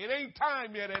saying, it ain't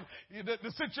time yet. And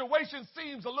the situation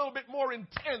seems a little bit more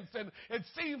intense. And it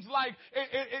seems like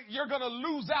you're going to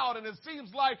lose out. And it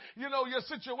seems like, your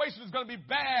situation is going to be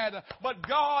bad. But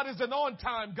God is an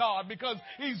on-time God because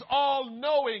he's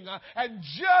all-knowing. And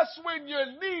just when you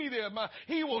need him,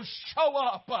 he will show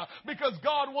up because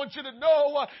God wants you to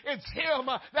know it's him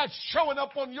that's showing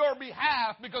up on your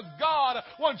behalf, because God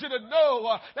wants you to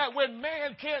know that when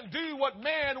man can't do what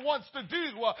man wants to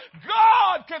do,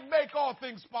 God can make all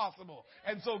things possible.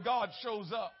 And so God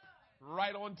shows up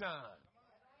right on time.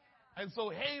 And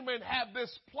so Haman had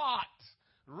this plot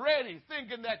ready,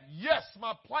 thinking that, yes,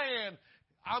 my plan,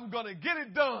 I'm going to get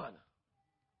it done.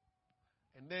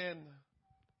 And then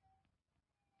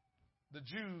the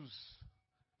Jews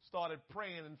started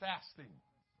praying and fasting.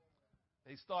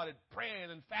 They started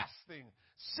praying and fasting,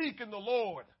 seeking the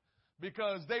Lord,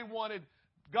 because they wanted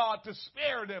God to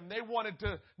spare them. They wanted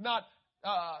to not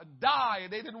die.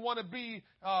 They didn't want to be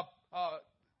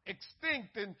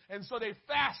extinct. And so they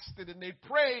fasted and they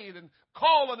prayed and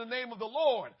called on the name of the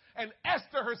Lord. And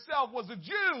Esther herself was a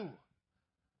Jew.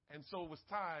 And so it was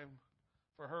time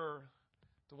for her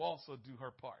to also do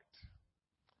her part.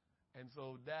 And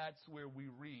so that's where we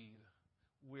read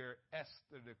where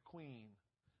Esther, the queen,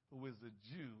 who is a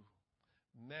Jew,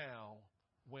 now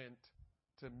went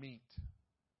to meet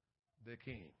the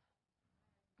king.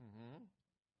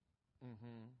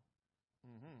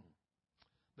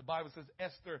 The Bible says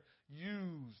Esther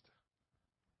used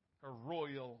her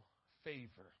royal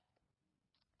favor.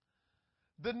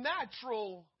 The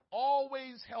natural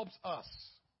always helps us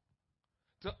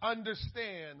to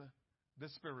understand the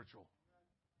spiritual.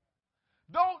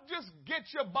 Don't just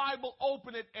get your Bible,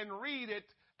 open it, and read it,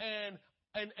 and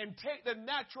take the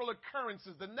natural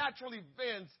occurrences, the natural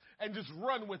events, and just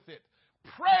run with it.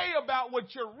 Pray about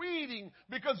what you're reading,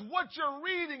 because what you're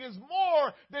reading is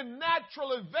more than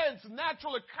natural events,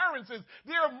 natural occurrences.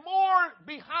 There are more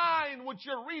behind what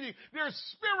you're reading. There's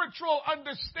spiritual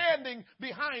understanding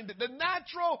behind it. The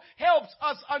natural helps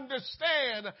us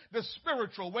understand the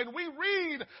spiritual. When we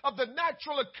read of the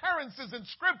natural occurrences in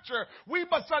Scripture, we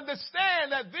must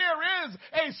understand that there is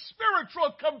a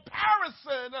spiritual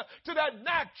comparison to that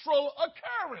natural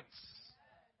occurrence.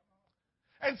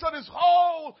 And so this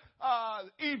whole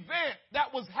event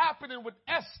that was happening with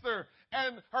Esther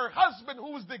and her husband,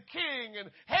 who was the king, and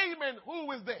Haman, who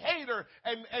was the hater,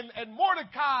 and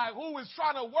Mordecai, who was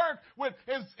trying to work with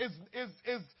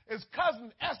his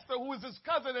cousin Esther, who was his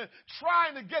cousin, and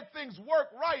trying to get things work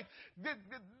right.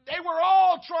 They were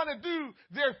all trying to do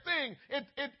their thing.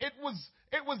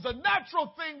 It was a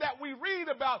natural thing that we read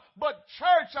about, but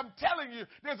church, I'm telling you,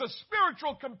 there's a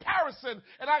spiritual comparison,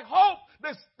 and I hope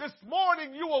this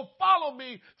morning you will follow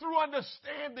me through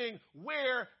understanding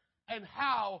where and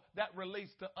how that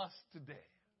relates to us today.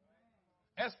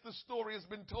 Esther's story has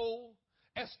been told.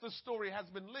 Esther's story has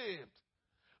been lived.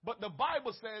 But the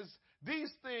Bible says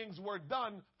these things were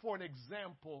done for an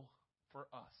example for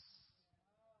us.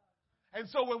 And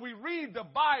so when we read the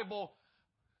Bible,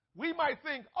 we might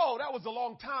think, oh, that was a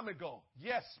long time ago.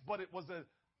 Yes, but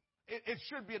it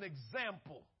should be an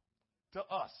example to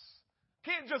us.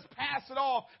 Can't just pass it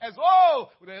off as, oh,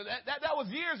 that was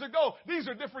years ago. These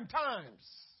are different times.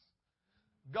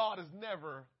 God is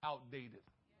never outdated.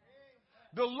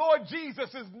 The Lord Jesus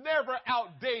is never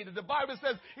outdated. The Bible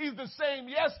says he's the same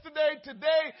yesterday,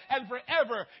 today, and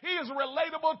forever. He is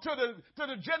relatable to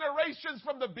the generations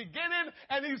from the beginning,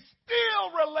 and he's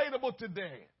still relatable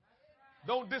today.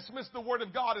 Don't dismiss the Word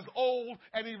of God as old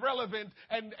and irrelevant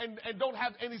and don't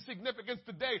have any significance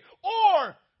today.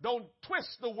 Or don't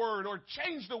twist the Word or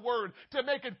change the Word to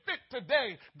make it fit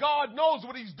today. God knows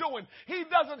what he's doing. He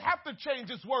doesn't have to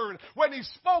change his Word. When he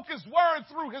spoke his Word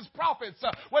through his prophets,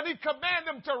 when he commanded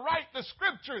them to write the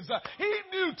Scriptures, he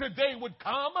knew today would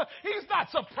come. He's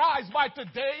not surprised by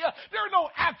today. There are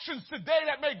no actions today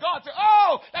that make God say,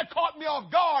 oh, that caught me off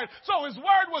guard. So his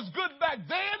Word was good back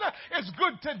then. It's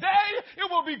good today. It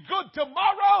will be good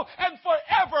tomorrow and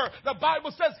forever. The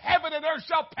Bible says heaven and earth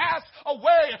shall pass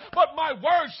away, but my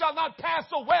word shall not pass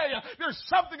away. There's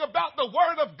something about the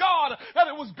Word of God that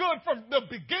it was good from the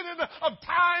beginning of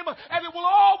time, and it will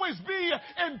always be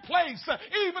in place.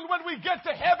 Even when we get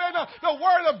to heaven, the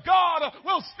Word of God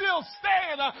will still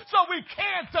stand. So we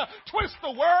can't twist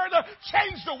the Word,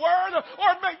 change the Word,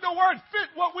 or make the Word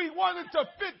fit what we want it to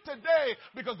fit today,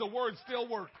 because the Word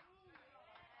still works.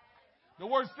 The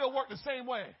Word still works the same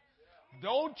way.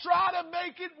 Don't try to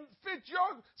make it fit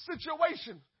your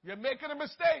situation. You're making a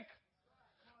mistake.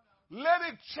 Let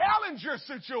it challenge your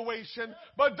situation,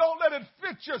 but don't let it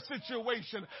fit your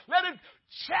situation. Let it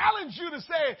challenge you to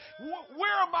say,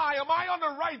 where am I? Am I on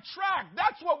the right track?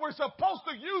 That's what we're supposed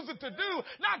to use it to do.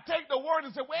 Not take the Word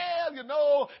and say,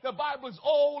 well, the Bible's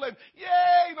old and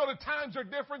the times are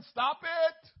different. Stop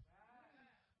it.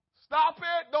 Stop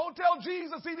it. Don't tell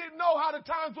Jesus he didn't know how the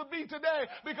times would be today,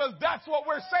 because that's what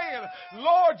we're saying.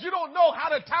 Lord, you don't know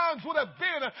how the times would have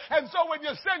been. And so when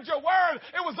you send your word,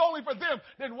 it was only for them.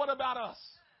 Then what about us?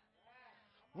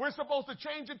 We're supposed to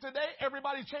change it today.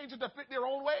 Everybody change it to fit their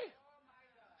own way.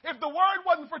 If the word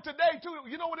wasn't for today too,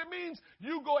 you know what it means?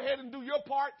 You go ahead and do your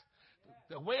part.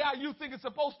 The way you think it's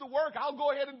supposed to work, I'll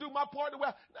go ahead and do my part.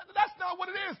 That's not what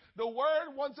it is. The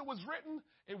word, once it was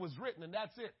written, and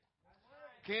that's it.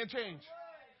 Can't change.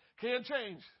 Can't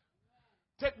change.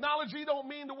 Technology don't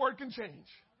mean the word can change.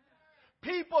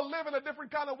 People live in a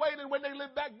different kind of way than when they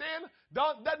lived back then.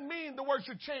 Doesn't mean the word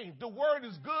should change. The word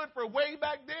is good for way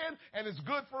back then, and it's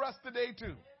good for us today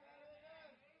too.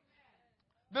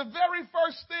 The very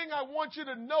first thing I want you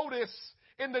to notice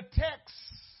in the text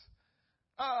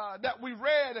that we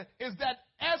read is that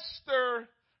Esther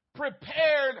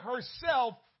prepared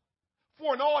herself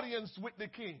for an audience with the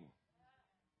king.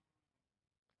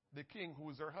 The king who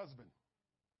was her husband.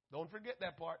 Don't forget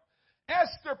that part.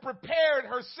 Esther prepared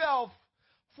herself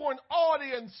for an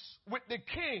audience with the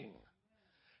king.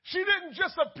 She didn't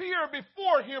just appear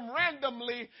before him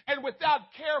randomly and without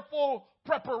careful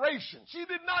preparation. She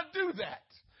did not do that.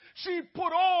 She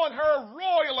put on her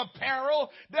royal apparel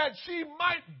that she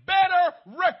might better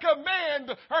recommend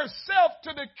herself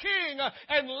to the king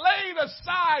and laid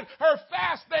aside her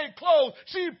fast day clothes.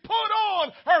 She put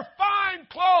on her fine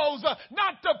clothes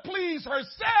not to please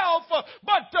herself,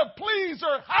 but to please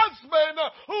her husband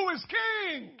who is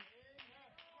king.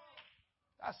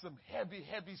 That's some heavy,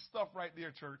 heavy stuff right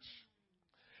there, church.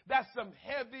 That's some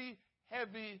heavy,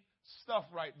 heavy stuff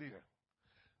right there.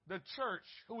 The church,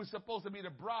 who is supposed to be the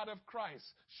bride of Christ,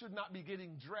 should not be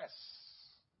getting dressed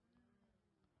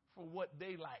for what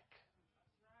they like.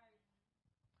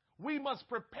 We must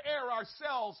prepare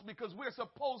ourselves because we're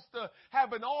supposed to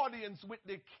have an audience with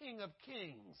the King of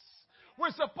Kings.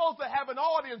 We're supposed to have an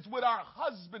audience with our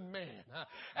husbandman.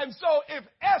 And so if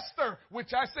Esther,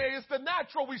 which I say is the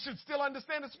natural, we should still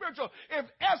understand the spiritual. If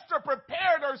Esther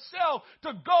prepared herself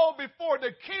to go before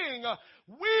the king,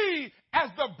 we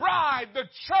as the bride, the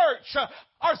church,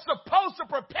 are supposed to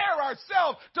prepare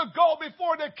ourselves to go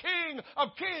before the King of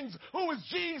Kings, who is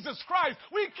Jesus Christ.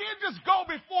 We can't just go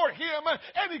before him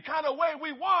any kind of way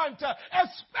we want,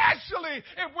 especially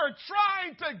if we're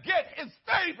trying to get his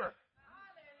favor.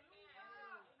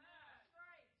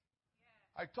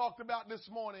 I talked about this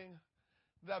morning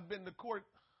that I've been to court,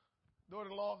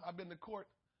 daughter-in-law, I've been to court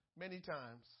many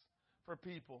times for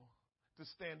people to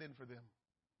stand in for them.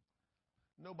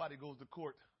 Nobody goes to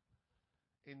court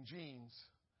in jeans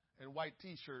and white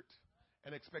T-shirt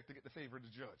and expect to get the favor of the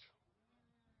judge.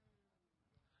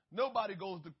 Nobody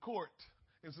goes to court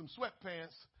in some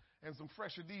sweatpants and some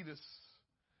fresh Adidas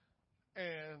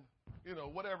and,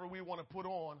 whatever we want to put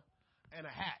on and a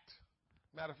hat.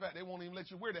 Matter of fact, they won't even let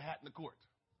you wear the hat in the court.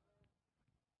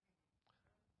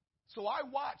 So I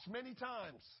watch many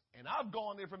times, and I've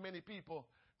gone there for many people,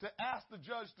 to ask the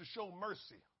judge to show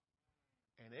mercy.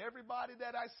 And everybody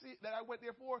that I see, that I went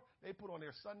there for, they put on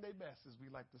their Sunday best, as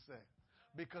we like to say,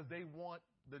 because they want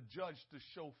the judge to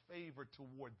show favor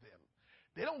toward them.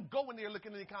 They don't go in there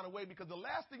looking any kind of way, because the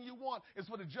last thing you want is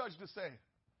for the judge to say,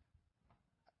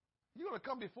 you're going to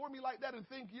come before me like that and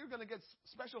think you're going to get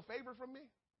special favor from me?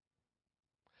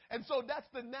 And so that's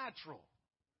the natural.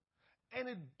 And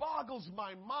it boggles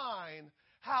my mind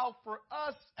how for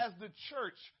us as the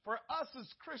church, for us as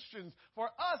Christians, for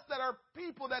us that are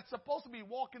people that's supposed to be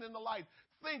walking in the light,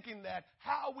 thinking that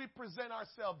how we present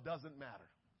ourselves doesn't matter.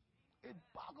 It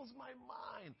boggles my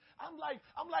mind. I'm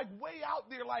like way out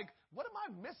there like, what am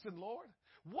I missing, Lord?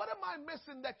 What am I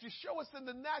missing that you show us in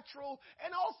the natural?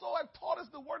 And also have taught us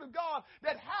the Word of God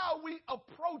that how we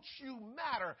approach you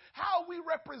matter. How we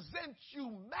represent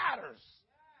you matters.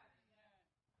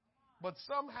 But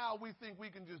somehow we think we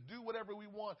can just do whatever we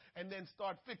want and then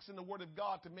start fixing the Word of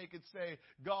God to make it say,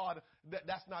 God,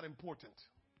 that's not important.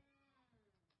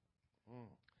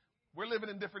 We're living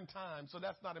in different times, so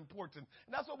that's not important.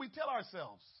 And that's what we tell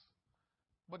ourselves.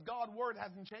 But God's Word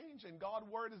hasn't changed, and God's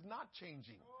Word is not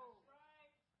changing.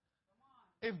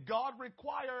 If God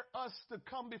requires us to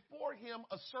come before him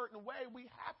a certain way, we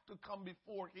have to come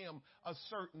before him a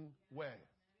certain way.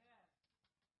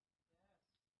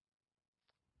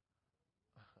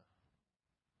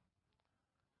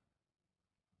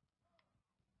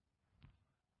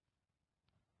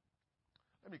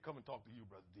 Let me come and talk to you,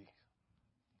 Brother D.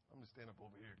 I'm going to stand up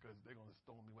over here because they're going to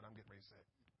stone me when I'm getting ready to say.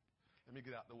 Let me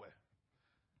get out the way.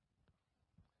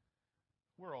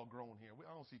 We're all grown here.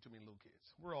 I don't see too many little kids.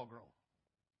 We're all grown.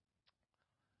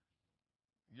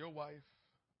 Your wife,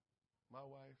 my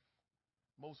wife,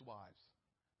 most wives,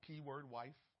 keyword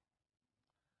wife,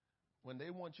 when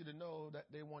they want you to know that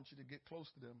they want you to get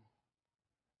close to them,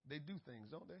 they do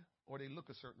things, don't they? Or they look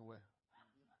a certain way.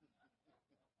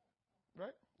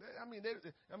 Right?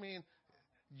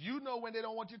 You know when they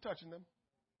don't want you touching them.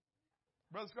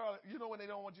 Brother Scarlett, you know when they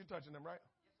don't want you touching them, right?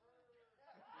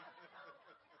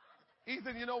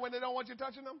 Ethan, you know when they don't want you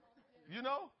touching them? You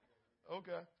know?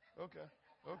 Okay.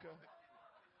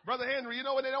 Brother Henry, you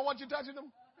know when they don't want you touching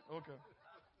them? Okay.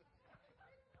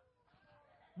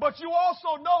 But you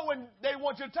also know when they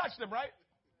want you to touch them, right?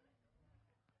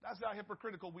 That's how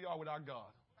hypocritical we are with our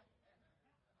God.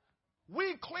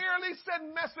 We clearly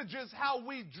send messages how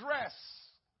we dress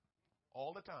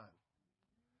all the time.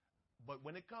 But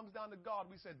when it comes down to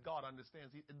God, we said God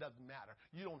understands. It doesn't matter.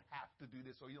 You don't have to do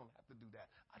this or you don't have to do that.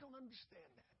 I don't understand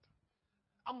that.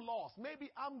 I'm lost. Maybe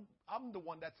I'm the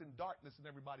one that's in darkness and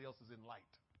everybody else is in light.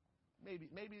 Maybe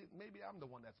I'm the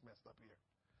one that's messed up here.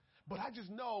 But I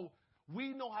just know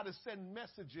we know how to send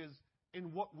messages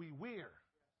in what we wear.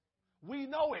 We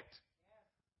know it.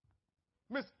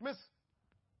 Miss,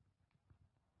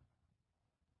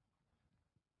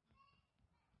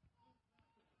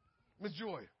 Miss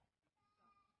Joy,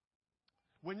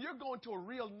 when you're going to a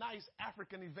real nice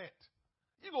African event,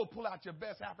 you're going to pull out your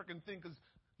best African thing because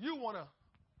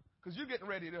you're getting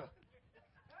ready to.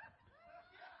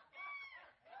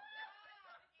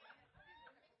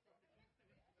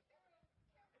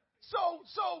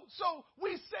 So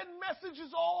we send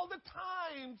messages all the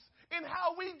times in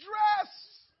how we dress.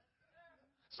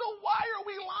 So why are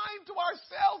we lying to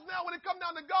ourselves now when it comes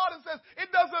down to God and says,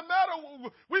 it doesn't matter.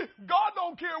 God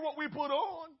don't care what we put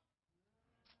on.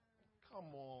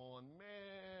 Come on,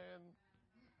 man.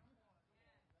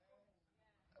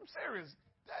 I'm serious.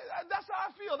 That's how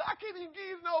I feel. I can't even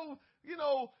give no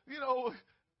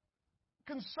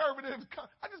conservative.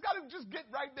 I just got to just get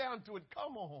right down to it.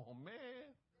 Come on, man.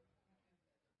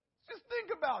 Just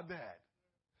think about that.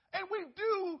 And we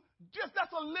do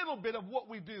that's a little bit of what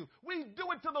we do. We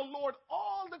do it to the Lord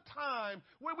all the time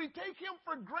where we take him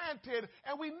for granted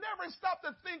and we never stop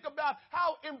to think about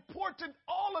how important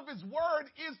all of his word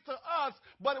is to us.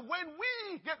 But when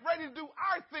we get ready to do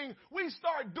our thing, we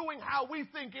start doing how we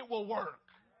think it will work.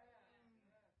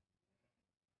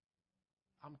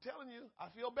 I'm telling you, I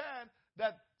feel bad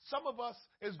that some of us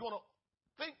is going to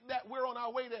think that we're on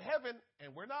our way to heaven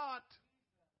and we're not.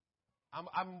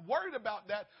 I'm worried about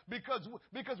that because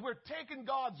we're taking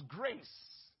God's grace.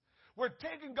 We're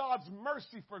taking God's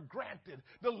mercy for granted.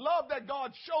 The love that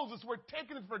God shows us, we're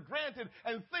taking it for granted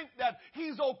and think that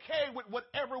he's okay with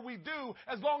whatever we do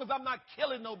as long as I'm not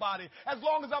killing nobody, as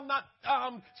long as I'm not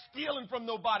stealing from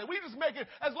nobody. We just make it,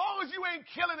 as long as you ain't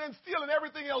killing and stealing,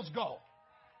 everything else go.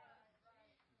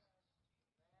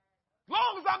 As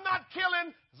long as I'm not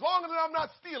killing, as long as I'm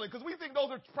not stealing, because we think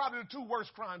those are probably the two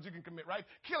worst crimes you can commit, right?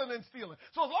 Killing and stealing.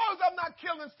 So as long as I'm not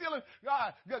killing and stealing,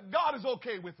 God is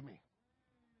okay with me.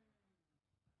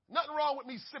 Nothing wrong with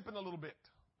me sipping a little bit.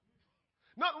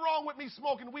 Nothing wrong with me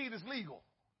smoking weed is legal.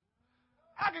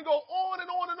 I can go on and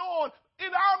on and on.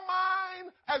 In our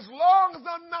mind, as long as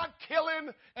I'm not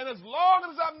killing and as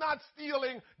long as I'm not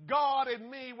stealing, God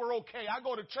and me, we're okay. I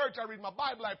go to church, I read my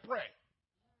Bible, I pray.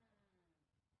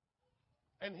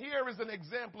 And here is an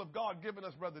example of God giving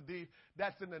us, Brother D,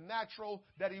 that's in the natural,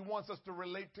 that he wants us to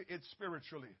relate to it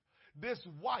spiritually. This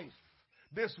wife,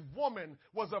 this woman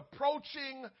was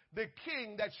approaching the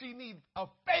king that she needed a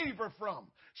favor from.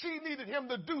 She needed him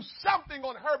to do something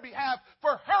on her behalf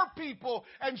for her people,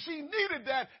 and she needed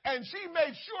that, and she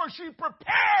made sure she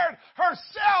prepared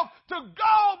herself to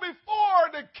go before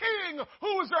the king,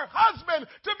 who was her husband,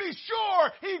 to be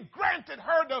sure he granted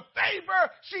her the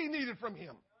favor she needed from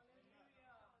him.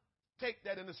 Take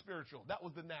that in the spiritual. That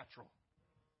was the natural.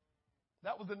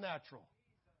 That was the natural.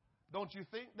 Don't you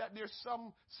think that there's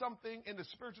something in the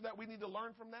spiritual that we need to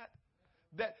learn from that?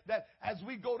 That as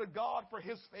we go to God for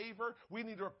his favor, we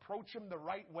need to approach him the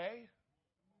right way?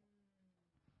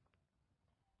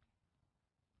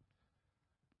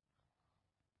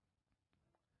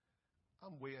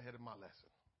 I'm way ahead of my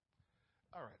lesson.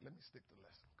 All right, let me stick to the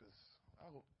lesson because I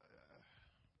hope.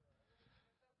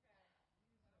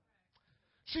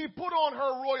 She put on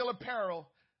her royal apparel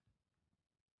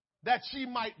that she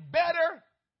might better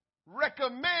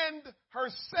recommend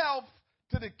herself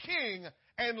to the king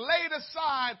and laid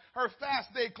aside her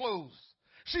fast day clothes.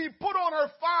 She put on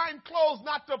her fine clothes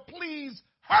not to please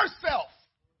herself,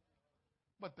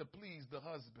 but to please the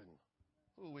husband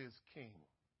who is king.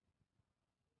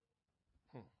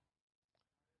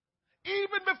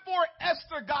 Even before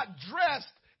Esther got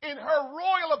dressed in her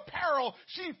royal apparel,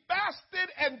 she fasted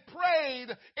and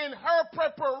prayed in her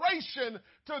preparation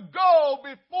to go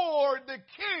before the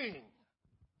king.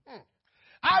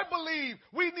 I believe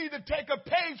we need to take a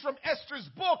page from Esther's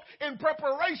book in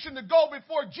preparation to go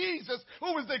before Jesus,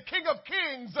 who is the King of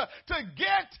Kings, to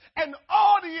get an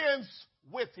audience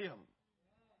with him.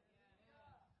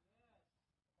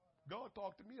 God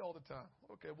talk to me all the time.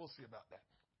 Okay, we'll see about that.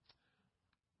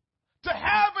 To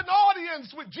have an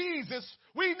audience with Jesus,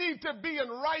 we need to be in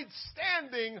right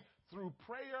standing through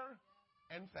prayer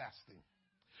and fasting.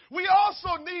 We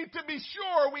also need to be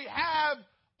sure we have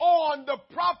on the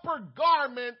proper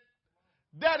garment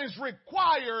that is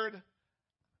required,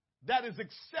 that is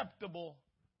acceptable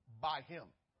by him.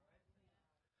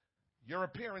 Your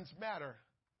appearance matters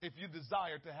if you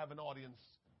desire to have an audience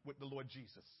with the Lord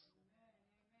Jesus.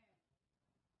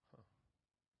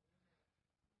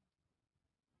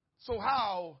 So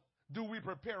how do we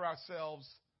prepare ourselves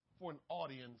for an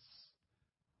audience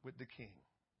with the king?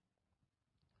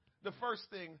 The first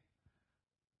thing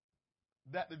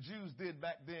that the Jews did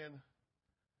back then,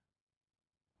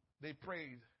 they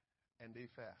prayed and they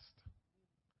fast.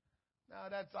 Now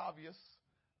that's obvious,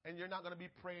 and you're not going to be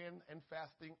praying and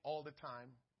fasting all the time.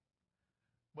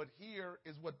 But here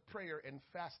is what prayer and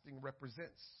fasting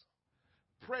represents.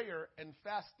 Prayer and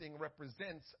fasting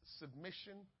represents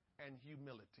submission and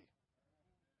humility.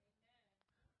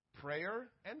 Prayer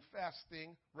and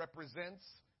fasting represents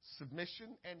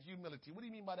submission and humility. What do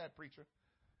you mean by that, preacher?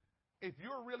 If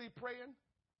you're really praying,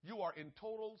 you are in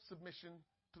total submission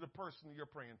to the person you're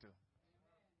praying to.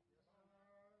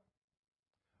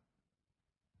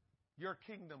 Your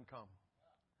kingdom come.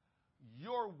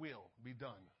 Your will be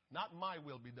done. Not my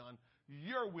will be done.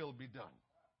 Your will be done.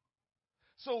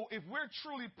 So if we're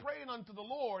truly praying unto the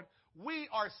Lord, we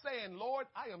are saying, Lord,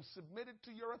 I am submitted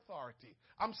to your authority.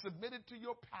 I'm submitted to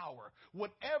your power.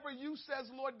 Whatever you says,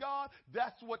 Lord God,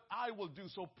 that's what I will do.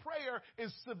 So prayer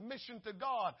is submission to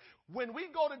God. When we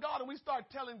go to God and we start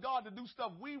telling God to do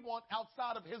stuff we want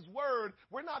outside of his word,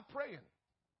 we're not praying.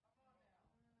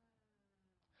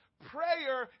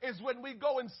 Prayer is when we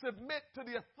go and submit to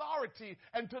the authority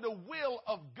and to the will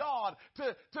of God,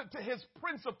 to his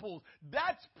principles.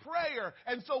 That's prayer.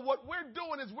 And so what we're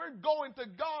doing is we're going to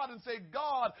God and say,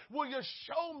 God, will you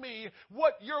show me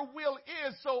what your will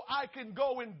is so I can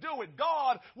go and do it?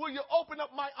 God, will you open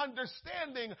up my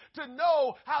understanding to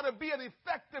know how to be an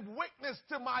effective witness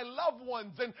to my loved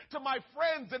ones and to my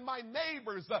friends and my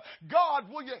neighbors? God,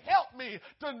 will you help me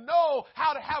to know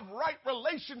how to have right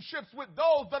relationships with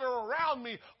those that are around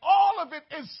me? All of it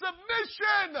is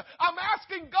submission. I'm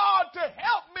asking God to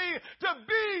help me to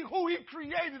be who he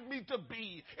created me to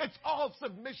be. It's all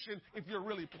submission if you're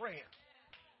really praying.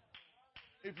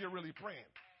 If you're really praying.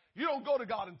 You don't go to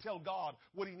God and tell God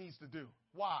what he needs to do.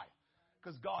 Why?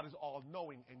 Because God is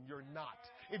all-knowing and you're not.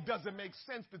 It doesn't make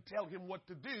sense to tell him what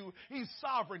to do. He's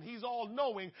sovereign. He's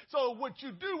all-knowing. So what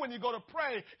you do when you go to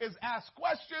pray is ask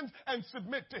questions and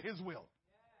submit to his will.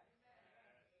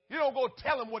 You don't go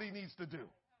tell him what he needs to do.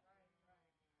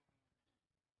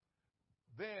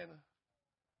 Then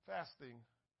fasting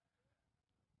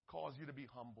calls you to be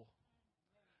humble.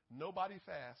 Nobody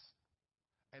fasts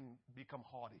and become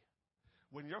haughty.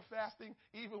 When you're fasting,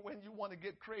 even when you want to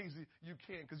get crazy, you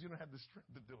can't because you don't have the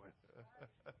strength to do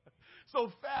it.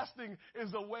 So fasting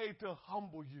is a way to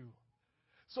humble you.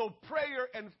 So prayer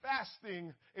and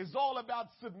fasting is all about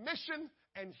submission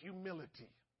and humility.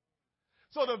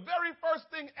 So the very first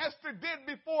thing Esther did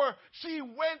before she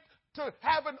went to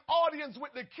have an audience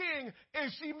with the king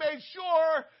is she made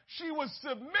sure she was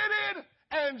submitted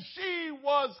and she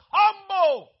was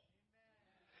humble.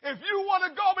 If you want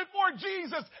to go before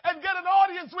Jesus and get an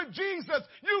audience with Jesus,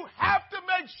 you have to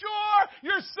make sure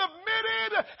you're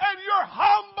submitted and you're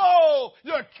humble.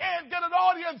 You can't get an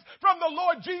audience from the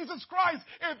Lord Jesus Christ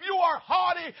if you are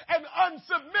haughty and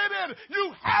unsubmitted.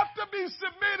 You have to be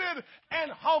submitted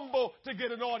and humble to get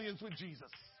an audience with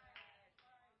Jesus.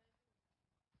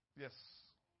 Yes.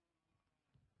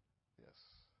 Yes.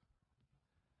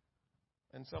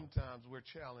 And sometimes we're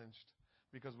challenged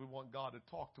because we want God to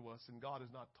talk to us, and God is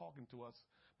not talking to us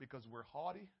because we're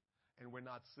haughty and we're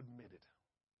not submitted.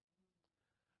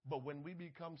 But when we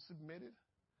become submitted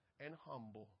and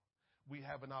humble, we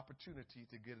have an opportunity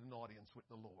to get an audience with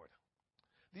the Lord.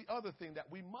 The other thing that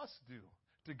we must do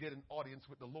to get an audience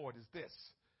with the Lord is this.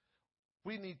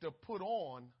 We need to put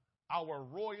on our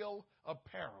royal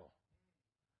apparel,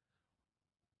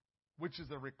 which is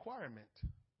a requirement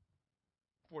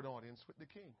for an audience with the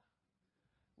king.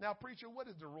 Now, preacher, what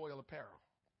is the royal apparel?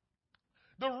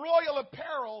 The royal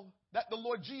apparel that the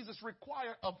Lord Jesus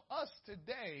required of us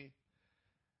today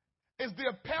is the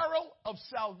apparel of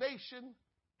salvation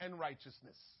and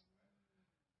righteousness.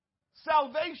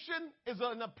 Salvation is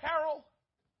an apparel.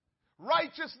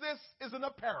 Righteousness is an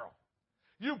apparel.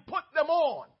 You put them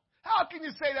on. How can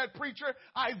you say that, preacher?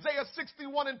 Isaiah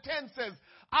 61:10 says,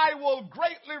 I will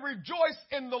greatly rejoice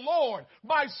in the Lord.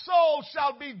 My soul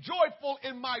shall be joyful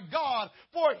in my God,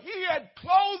 for he had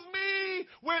clothed me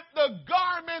with the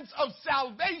garments of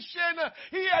salvation.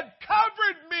 He had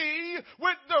covered me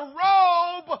with the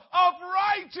robe of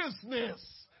righteousness.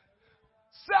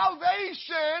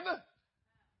 Salvation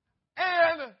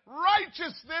and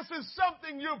righteousness is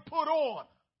something you put on.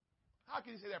 How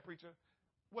can you say that, preacher?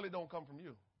 Well, it don't come from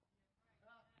you.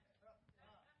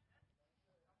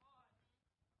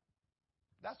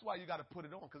 That's why you got to put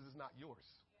it on, because it's not yours.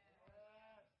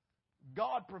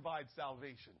 God provides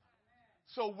salvation.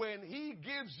 So when he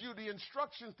gives you the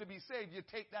instructions to be saved, you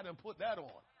take that and put that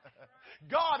on.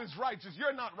 God is righteous.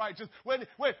 You're not righteous. When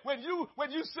you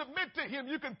submit to him,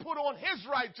 you can put on his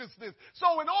righteousness.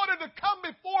 So in order to come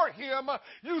before him,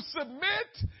 you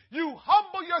submit, you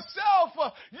humble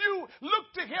yourself, you look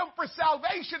to him for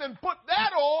salvation and put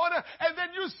that on, and then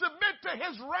you submit to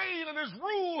his reign and his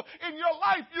rule in your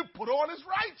life, you put on his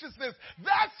righteousness.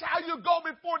 That's how you go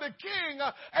before the king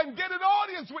and get an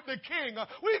audience with the king.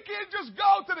 We can't just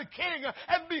go to the king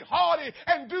and be haughty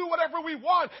and do whatever we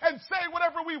want and say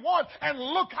whatever we want and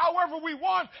look however we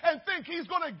want and think he's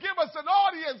going to give us an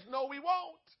audience. No, we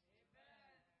won't.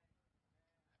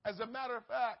 As a matter of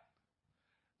fact,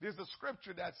 there's a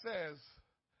scripture that says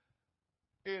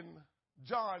in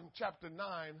John chapter 9,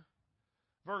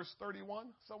 verse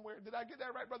 31 somewhere. Did I get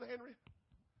that right, Brother Henry?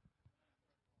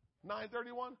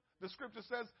 9:31. The scripture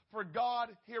says, "For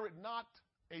God heareth not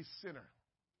a sinner,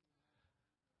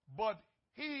 but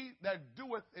he that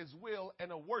doeth his will,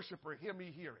 and a worshiper, him he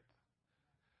heareth."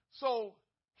 So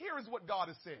here is what God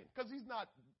is saying, because he's not,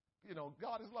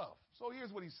 God is love. So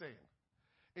here's what he's saying.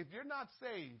 If you're not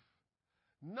saved,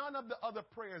 none of the other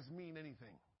prayers mean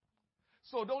anything.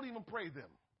 So don't even pray them.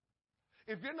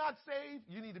 If you're not saved,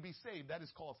 you need to be saved. That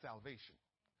is called salvation.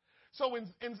 So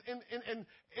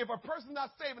if a person's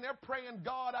not saved and they're praying,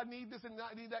 God, I need this and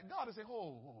I need that, God is saying,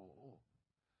 oh,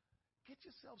 get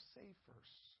yourself saved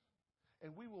first,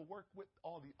 and we will work with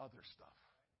all the other stuff.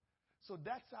 So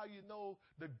that's how you know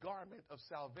the garment of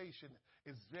salvation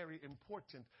is very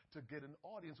important to get an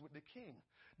audience with the king.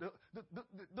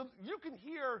 You can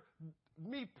hear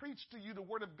me preach to you the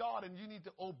word of God and you need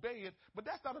to obey it, but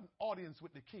that's not an audience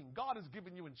with the king. God has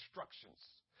given you instructions.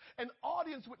 An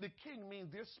audience with the king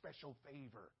means there's special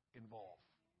favor involved.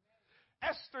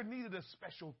 Esther needed a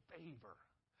special favor.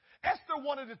 Esther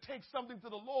wanted to take something to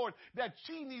the Lord that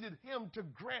she needed him to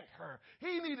grant her.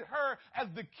 He needed her as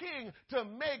the king to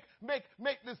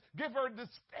give her this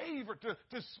favor,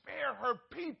 to spare her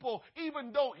people,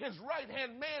 even though his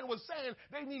right-hand man was saying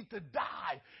they need to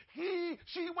die.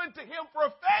 She went to him for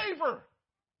a favor.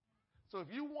 So if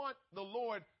you want the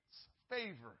Lord's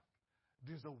favor,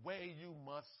 there's a way you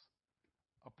must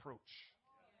approach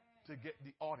to get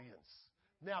the audience.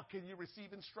 Now, can you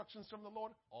receive instructions from the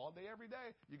Lord? All day, every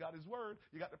day. You got his word.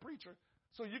 You got the preacher.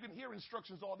 So you can hear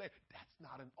instructions all day. That's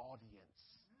not an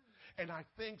audience. And I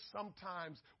think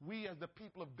sometimes we as the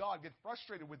people of God get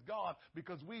frustrated with God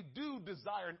because we do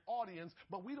desire an audience,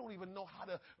 but we don't even know how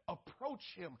to approach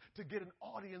him to get an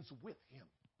audience with him.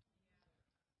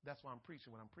 That's why I'm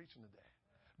preaching what I'm preaching today.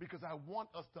 Because I want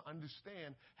us to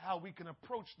understand how we can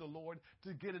approach the Lord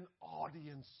to get an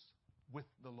audience with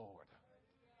the Lord.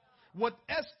 What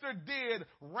Esther did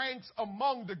ranks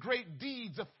among the great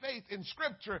deeds of faith in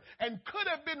Scripture and could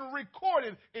have been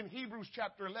recorded in Hebrews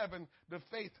chapter 11, the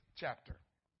faith chapter.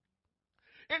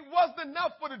 It wasn't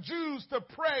enough for the Jews to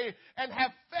pray and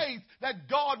have faith that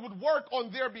God would work on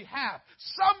their behalf.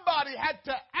 Somebody had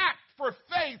to act, for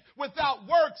faith without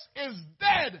works is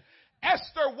dead.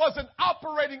 Esther wasn't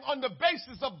operating on the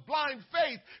basis of blind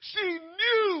faith. She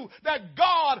knew that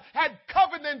God had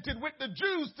covenanted with the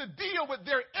Jews to deal with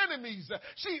their enemies.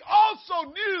 She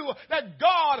also knew that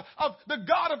the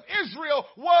God of Israel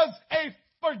was a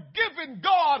forgiving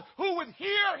God who would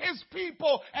hear his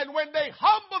people, and when they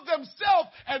humbled themselves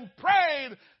and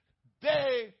prayed,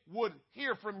 they would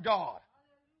hear from God.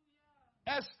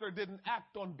 Esther didn't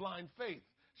act on blind faith.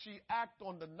 She acted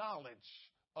on the knowledge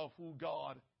of who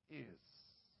God is.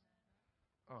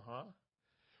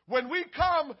 When we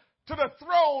come to the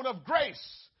throne of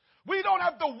grace, we don't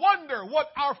have to wonder what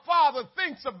our Father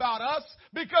thinks about us,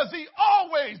 because he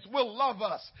always will love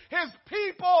us. His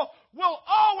people will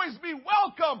always be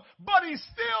welcome, but he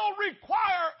still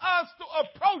requires us to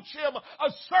approach him a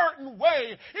certain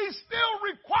way. He still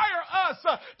requires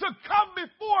us to come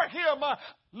before him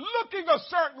looking a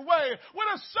certain way, with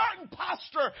a certain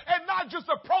posture, and not just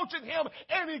approaching him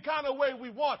any kind of way we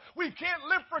want. We can't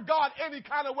live for God any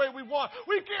kind of way we want.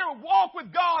 We can't walk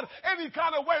with God any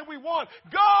kind of way we want.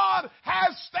 God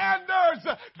has standards.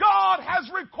 God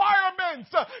has requirements.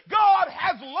 God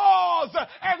has laws,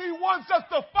 and he wants us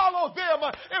to follow them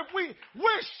if we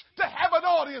wish to have an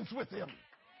audience with him.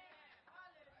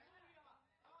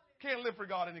 Can't live for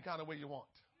God any kind of way you want.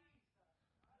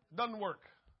 Doesn't work.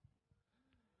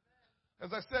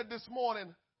 As I said this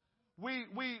morning, we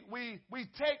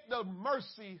take the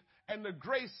mercy and the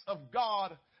grace of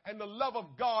God and the love of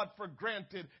God for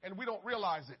granted, and we don't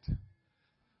realize it.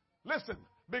 Listen,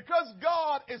 because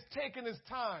God is taking his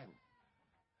time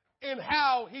in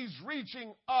how he's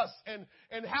reaching us and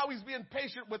how he's being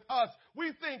patient with us,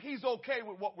 we think he's okay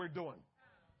with what we're doing.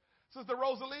 Sister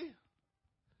Rosalie,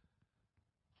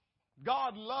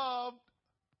 God loved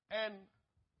and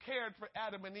cared for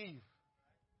Adam and Eve.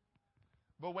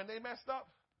 But when they messed up,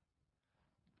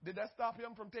 did that stop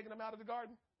him from taking them out of the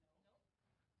garden?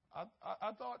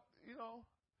 I thought,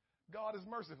 God is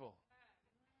merciful.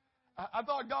 I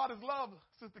thought God is love,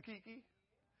 Sister Kiki.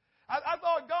 I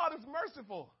thought God is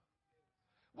merciful.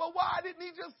 Well, why didn't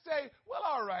he just say, well,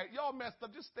 all right, y'all messed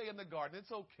up. Just stay in the garden.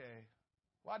 It's okay.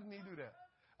 Why didn't he do that?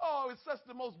 Oh, it's such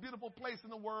the most beautiful place in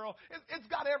the world. It's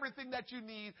got everything that you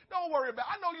need. Don't worry about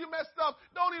it. I know you messed up.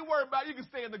 Don't even worry about it. You can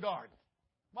stay in the garden.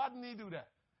 Why didn't he do that?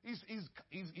 He's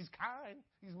kind.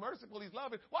 He's merciful. He's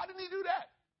loving. Why didn't he do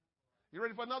that? You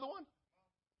ready for another one?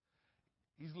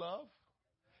 He's love.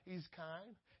 He's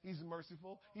kind. He's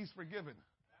merciful. He's forgiving.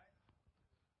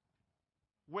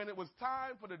 When it was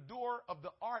time for the door of the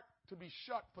ark to be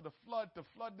shut for the flood to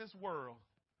flood this world,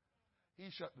 he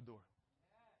shut the door.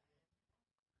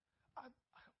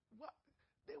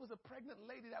 There was a pregnant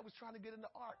lady that was trying to get in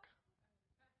the ark.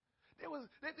 There was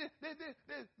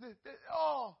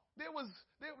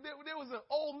an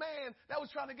old man that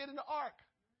was trying to get in the ark.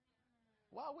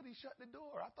 Why would he shut the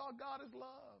door? I thought God is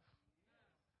love.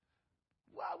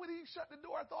 Why would he shut the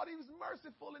door? I thought he was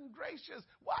merciful and gracious.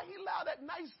 Why he allow that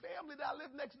nice family that I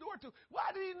live next door to?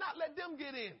 Why did he not let them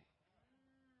get in?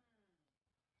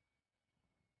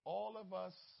 All of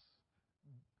us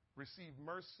receive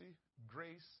mercy,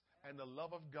 grace, and the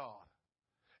love of God.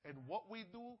 And what we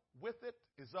do with it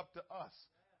is up to us,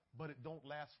 but it don't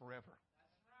last forever.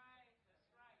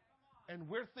 And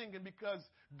we're thinking because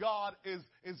God is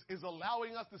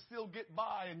allowing us to still get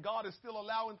by and God is still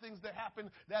allowing things to happen,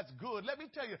 that's good. Let me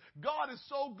tell you, God is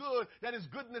so good that his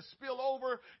goodness spill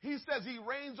over. He says he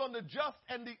reigns on the just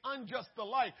and the unjust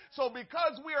alike. So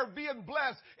because we are being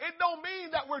blessed, it don't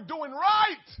mean that we're doing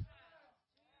right.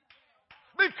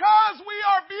 Because we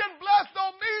are being blessed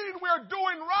don't mean we're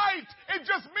doing right. It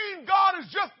just means God is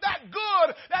just that good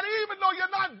that even though you're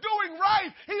not doing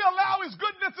right, he allows his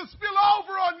goodness to spill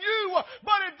over on you.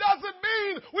 But it doesn't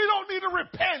mean we don't need to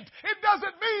repent. It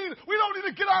doesn't mean we don't need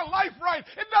to get our life right.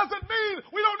 It doesn't mean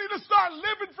we don't need to start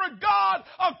living for God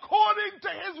according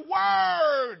to his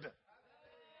word.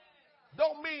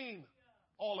 Don't mean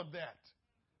all of that.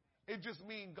 It just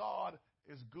means God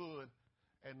is good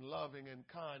and loving and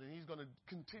kind, and he's going to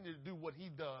continue to do what he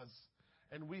does.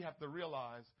 And we have to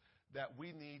realize that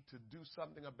we need to do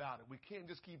something about it. We can't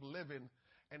just keep living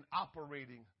and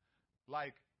operating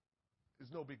like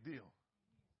it's no big deal.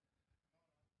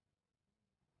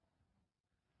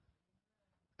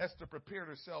 Esther prepared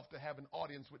herself to have an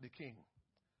audience with the king.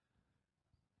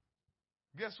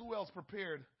 Guess who else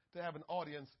prepared to have an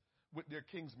audience with their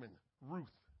kinsman? Ruth.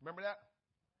 Remember that?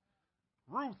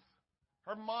 Ruth.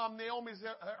 Her mom, Naomi,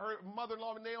 her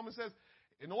mother-in-law, Naomi says,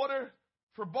 in order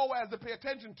for Boaz to pay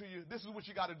attention to you, this is what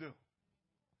you got to do.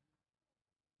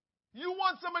 You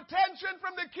want some attention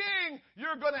from the king,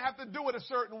 you're going to have to do it a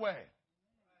certain way.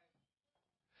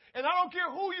 And I don't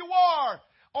care who you are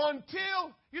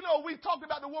until, we talked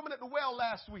about the woman at the well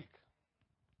last week.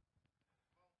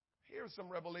 Here's some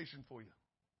revelation for you.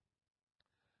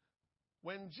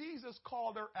 When Jesus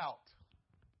called her out,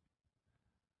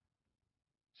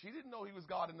 she didn't know he was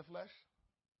God in the flesh.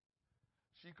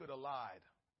 She could have lied.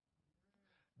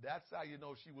 That's how you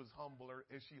know she was humbler,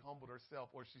 if she humbled herself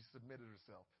or she submitted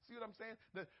herself. See what I'm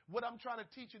saying? What I'm trying to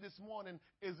teach you this morning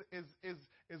is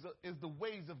the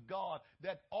ways of God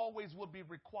that always will be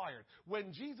required.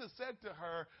 When Jesus said to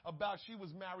her about she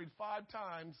was married 5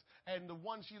 times and the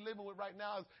one she's living with right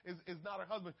now is not her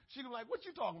husband, she was like, what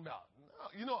you talking about?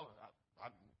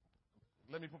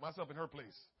 Let me put myself in her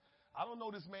place. I don't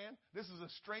know this man. This is a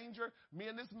stranger. Me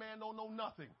and this man don't know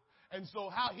nothing. And so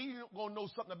how he going to know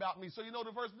something about me? So you know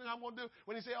the first thing I'm going to do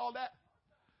when he say all that?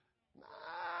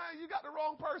 Nah, you got the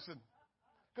wrong person.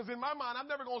 Because in my mind, I'm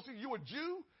never going to see you a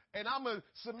Jew and I'm a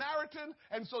Samaritan.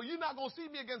 And so you're not going to see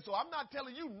me again. So I'm not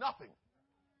telling you nothing.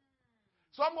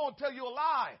 So I'm going to tell you a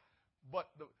lie. But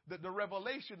the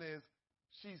revelation is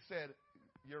she said,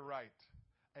 you're right.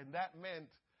 And that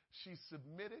meant she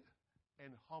submitted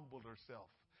and humbled herself.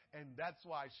 And that's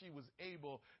why she was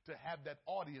able to have that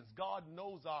audience. God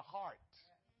knows our heart.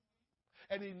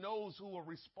 And he knows who will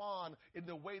respond in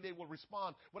the way they will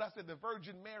respond. When I said the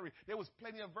Virgin Mary, there was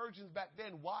plenty of virgins back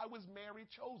then. Why was Mary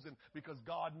chosen? Because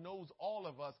God knows all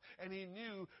of us. And he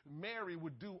knew Mary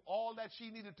would do all that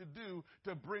she needed to do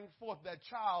to bring forth that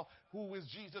child who is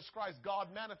Jesus Christ,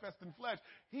 God manifest in flesh.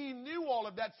 He knew all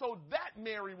of that. So that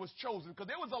Mary was chosen because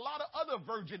there was a lot of other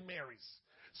Virgin Marys.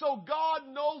 So God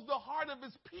knows the heart of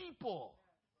his people.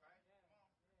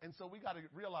 And so we got to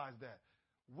realize that.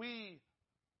 We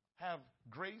have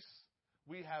grace.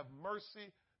 We have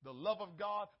mercy, the love of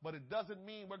God, but it doesn't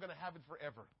mean we're going to have it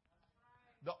forever.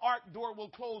 The ark door will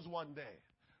close one day.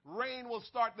 Rain will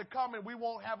start to come and we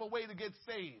won't have a way to get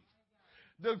saved.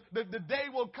 The day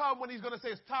will come when he's going to say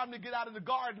it's time to get out of the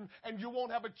garden, and you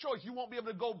won't have a choice. You won't be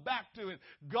able to go back to it.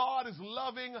 God is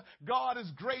loving. God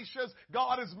is gracious.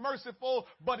 God is merciful,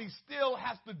 but he still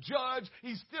has to judge.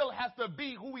 He still has to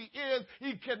be who he is.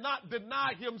 He cannot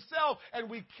deny himself, and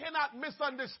we cannot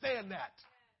misunderstand that.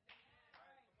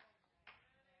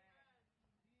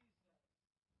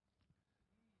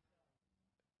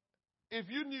 If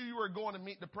you knew you were going to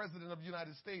meet the President of the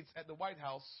United States at the White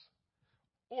House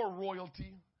or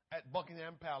royalty at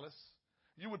Buckingham Palace,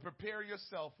 you would prepare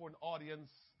yourself for an audience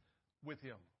with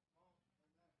him.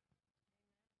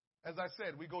 As I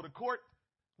said, we go to court.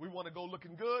 We want to go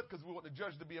looking good because we want the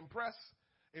judge to be impressed.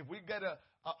 If we get an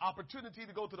opportunity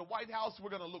to go to the White House, we're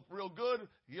going to look real good.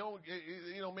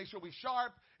 Make sure we're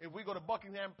sharp. If we go to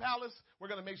Buckingham Palace, we're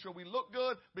going to make sure we look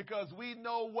good because we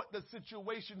know what the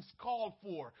situation's called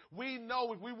for. We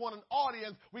know if we want an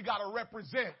audience, we got to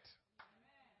represent.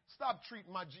 Stop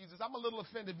treating my Jesus. I'm a little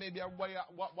offended maybe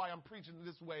why I'm preaching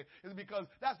this way is because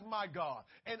that's my God.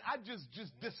 And I just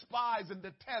despise and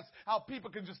detest how people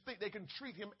can just think they can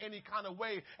treat him any kind of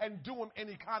way and do him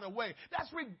any kind of way. That's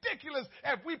ridiculous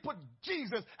if we put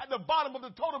Jesus at the bottom of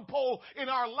the totem pole in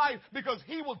our life because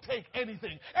he will take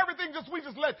anything. We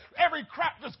just let every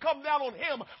crap just come down on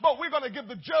him, but we're going to give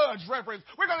the judge reverence.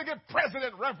 We're going to give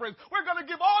president reverence. We're going to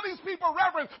give all these people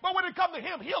reverence, but when it comes to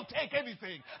him, he'll take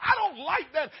anything. I don't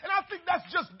like that. And I think that's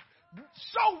just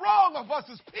so wrong of us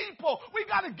as people. We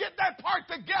got to get that part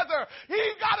together. He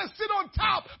got to sit on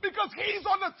top because he's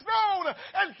on the throne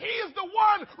and he is the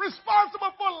one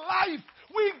responsible for life.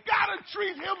 We got to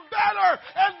treat him better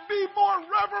and be more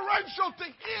reverential to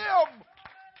him.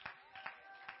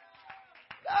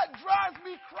 That drives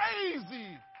me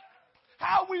crazy.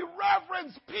 How we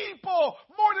reverence people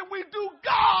more than we do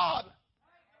God.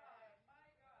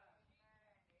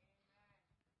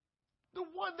 The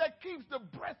one that keeps the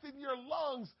breath in your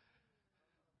lungs.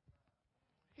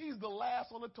 He's the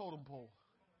last on the totem pole.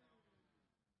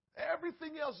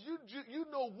 Everything else, you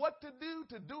know what to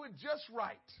do it just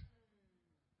right.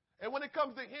 And when it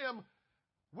comes to him,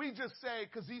 we just say,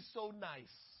 because he's so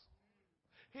nice.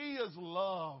 He is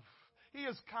love. He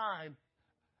is kind.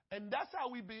 And that's how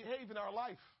we behave in our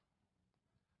life.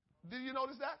 Do you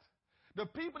notice that? The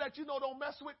people that you know don't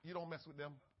mess with, you don't mess with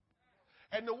them.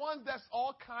 And the ones that's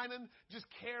all kind and just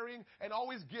caring and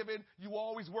always giving, you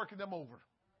always working them over.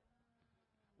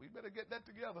 We better get that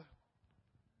together.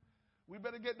 We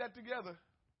better get that together.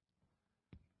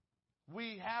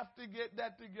 We have to get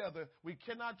that together. We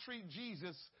cannot treat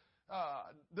Jesus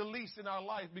the least in our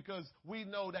life because we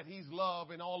know that he's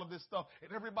love and all of this stuff.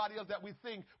 And everybody else that we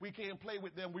think we can't play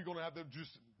with them, we're going to have to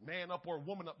just man up or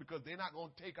woman up because they're not going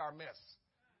to take our mess.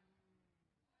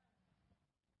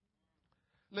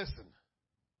 Listen.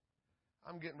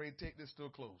 I'm getting ready to take this to a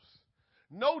close.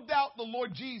 No doubt the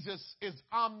Lord Jesus is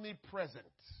omnipresent.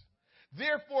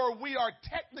 Therefore, we are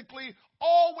technically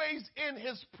always in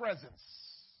his presence.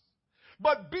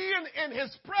 But being in his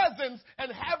presence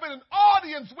and having an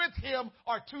audience with him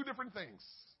are two different things.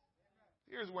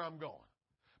 Here's where I'm going.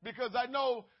 Because I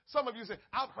know some of you say,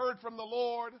 I've heard from the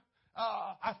Lord.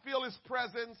 I feel his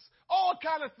presence. All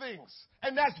kind of things.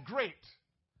 And that's great.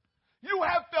 You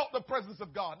have felt the presence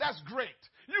of God. That's great.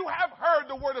 You have heard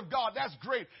the word of God. That's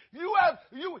great.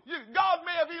 God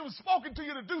may have even spoken to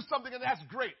you to do something, and that's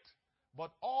great.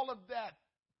 But all of that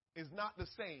is not the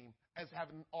same as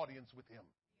having an audience with him.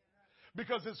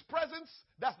 Because his presence,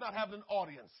 that's not having an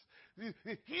audience.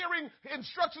 Hearing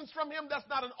instructions from him, that's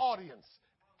not an audience.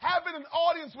 Having an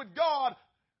audience with God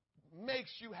makes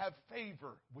you have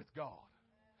favor with God.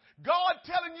 God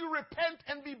telling you repent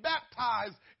and be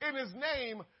baptized in his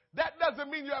name, that doesn't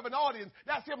mean you have an audience.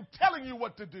 That's him telling you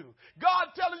what to do.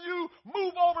 God telling you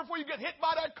move over before you get hit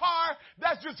by that car,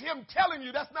 that's just him telling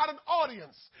you. That's not an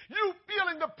audience. You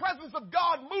feeling the presence of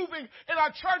God moving in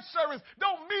our church service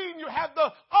don't mean you have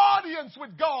the audience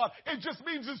with God. It just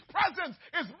means his presence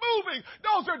is moving.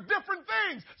 Those are different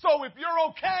things. So if you're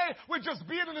okay with just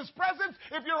being in his presence,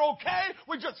 if you're okay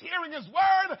with just hearing his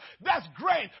word, that's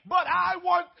great. But I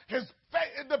want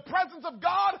the presence of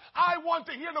God. I want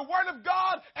to hear the word of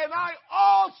God. And I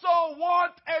also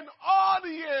want an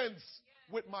audience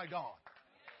with my God.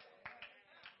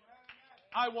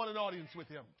 I want an audience with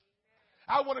him.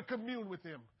 I want to commune with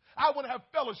him. I want to have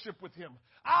fellowship with him.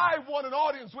 I want an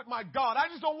audience with my God. I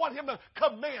just don't want him to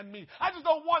command me. I just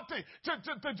don't want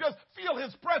to just feel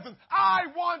his presence. I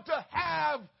want to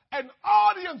have an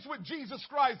audience with Jesus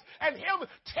Christ and him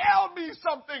tell me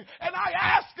something and I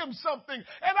ask him something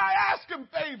and I ask him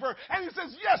favor and he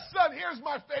says, yes, son, here's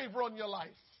my favor on your life.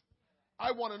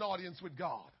 I want an audience with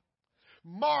God.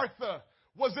 Martha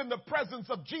was in the presence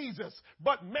of Jesus,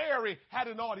 but Mary had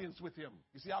an audience with him.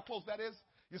 You see how close that is?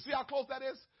 You see how close that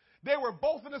is? They were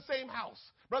both in the same house.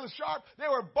 Brother Sharp, they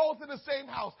were both in the same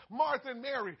house, Martha and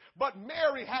Mary. But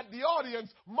Mary had the audience.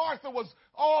 Martha was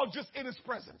all just in his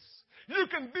presence. You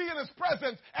can be in his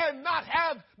presence and not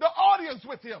have the audience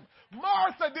with him.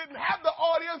 Martha didn't have the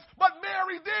audience, but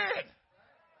Mary did.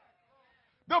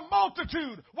 The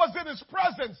multitude was in his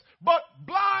presence, but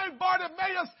blind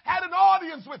Bartimaeus had an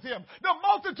audience with him. The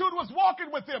multitude was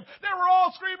walking with him. They were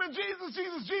all screaming, Jesus,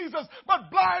 Jesus, Jesus. But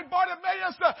blind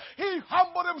Bartimaeus, he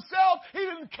humbled himself. He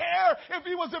didn't care if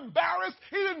he was embarrassed.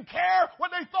 He didn't care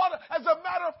what they thought. As a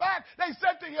matter of fact, they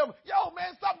said to him, yo,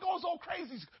 man, stop going so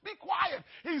crazy. Be quiet.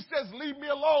 He says, leave me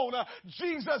alone.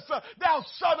 Jesus, thou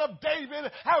son of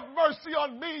David, have mercy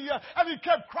on me. And he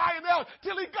kept crying out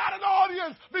till he got an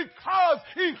audience because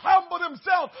he humbled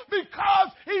himself, because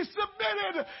he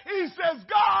submitted. He says,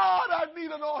 God, I need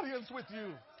an audience with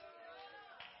you.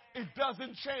 It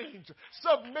doesn't change.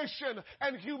 Submission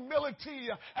and humility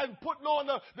and putting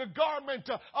on the garment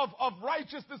of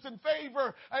righteousness and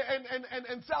favor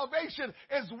and salvation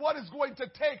is what it's going to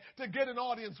take to get an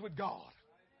audience with God.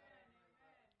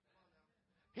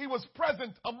 He was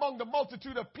present among the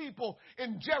multitude of people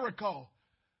in Jericho.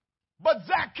 But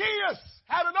Zacchaeus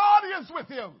had an audience with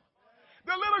him.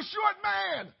 The little short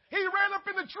man, he ran up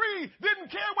in the tree,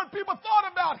 didn't care what people thought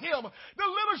about him. The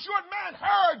little short man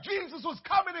heard Jesus was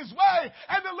coming his way,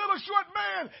 and the little short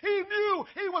man, he knew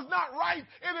he was not right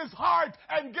in his heart.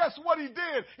 And guess what he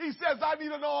did? He says, I need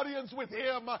an audience with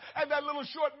him. And that little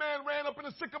short man ran up in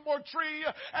a sycamore tree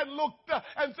and looked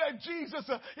and said, Jesus,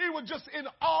 he was just in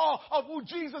awe of who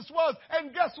Jesus was.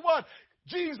 And guess what?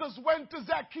 Jesus went to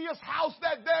Zacchaeus' house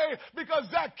that day because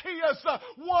Zacchaeus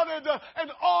wanted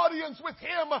an audience with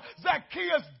him.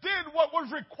 Zacchaeus did what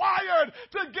was required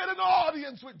to get an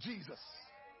audience with Jesus.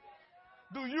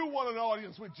 Do you want an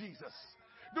audience with Jesus?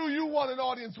 Do you want an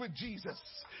audience with Jesus?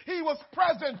 He was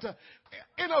present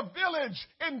in a village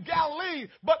in Galilee,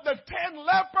 but the 10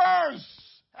 lepers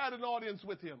had an audience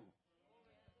with him.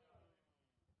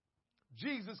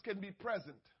 Jesus can be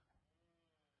present.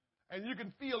 And you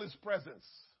can feel his presence.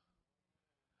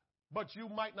 But you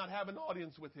might not have an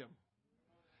audience with him.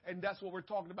 And that's what we're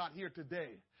talking about here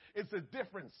today. It's a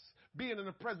difference being in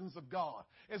the presence of God.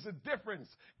 It's a difference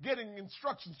getting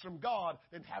instructions from God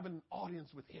and having an audience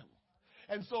with him.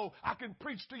 And so I can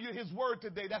preach to you his word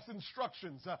today. That's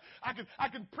instructions. I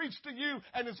can preach to you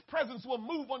and his presence will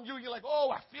move on you. You're like,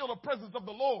 oh, I feel the presence of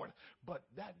the Lord. But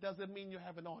that doesn't mean you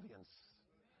have an audience.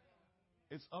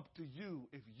 It's up to you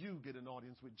if you get an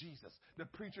audience with Jesus. The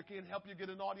preacher can't help you get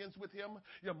an audience with him.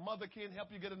 Your mother can't help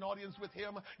you get an audience with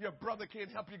him. Your brother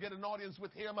can't help you get an audience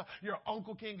with him. Your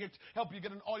uncle can't help you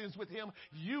get an audience with him.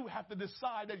 You have to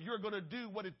decide that you're going to do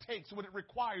what it takes, what it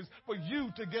requires for you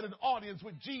to get an audience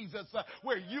with Jesus,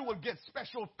 where you will get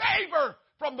special favor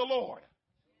from the Lord.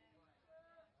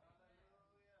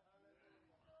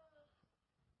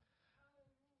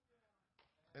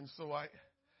 And so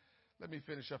let me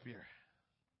finish up here.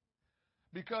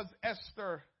 Because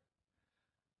Esther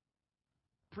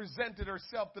presented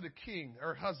herself to the king,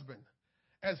 her husband,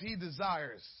 as he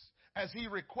desires, as he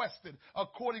requested,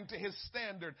 according to his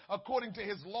standard, according to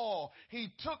his law. He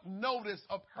took notice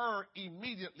of her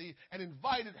immediately and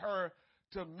invited her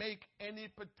to make any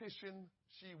petition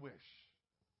she wished.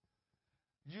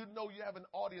 You know you have an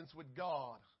audience with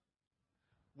God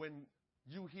when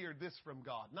you hear this from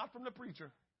God. Not from the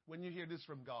preacher. When you hear this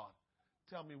from God.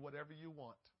 Tell me whatever you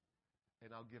want.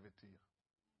 And I'll give it to you.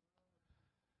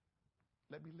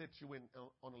 Let me let you in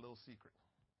on a little secret.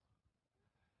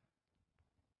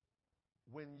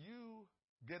 When you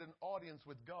get an audience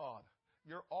with God,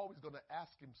 you're always going to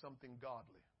ask him something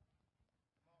godly.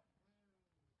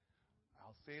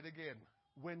 I'll say it again.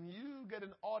 When you get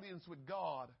an audience with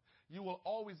God, you will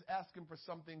always ask him for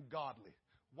something godly.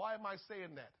 Why am I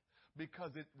saying that?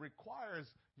 Because it requires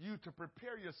you to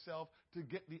prepare yourself to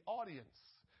get the audience.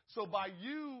 So by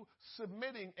you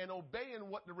submitting and obeying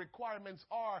what the requirements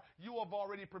are, you have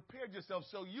already prepared yourself.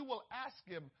 So you will ask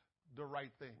him the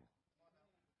right thing.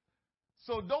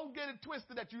 So don't get it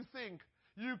twisted that you think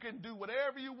you can do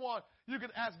whatever you want. You can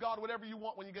ask God whatever you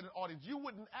want when you get an audience. You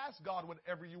wouldn't ask God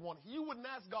whatever you want. You wouldn't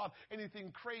ask God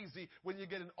anything crazy when you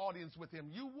get an audience with him.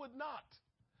 You would not.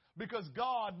 Because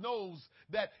God knows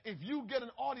that if you get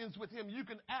an audience with him, you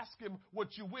can ask him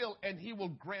what you will and he will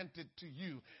grant it to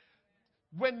you.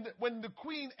 when the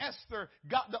Queen Esther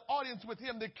got the audience with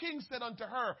him, the king said unto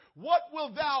her, what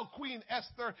wilt thou, Queen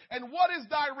Esther, and what is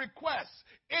thy request?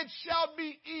 It shall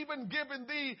be even given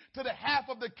thee to the half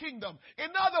of the kingdom. In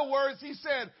other words, he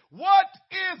said, what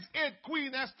is it,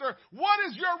 Queen Esther? What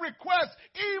is your request?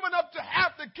 Even up to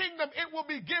half the kingdom, it will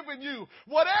be given you.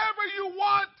 Whatever you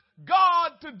want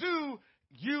God to do,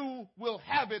 you will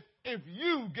have it if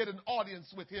you get an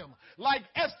audience with him. Like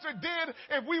Esther did,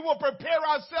 if we will prepare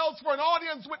ourselves for an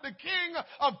audience with the King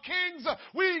of Kings,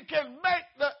 we can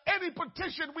make any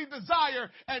petition we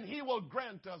desire, and he will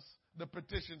grant us the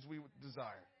petitions we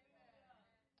desire.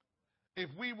 If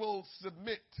we will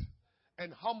submit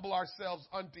and humble ourselves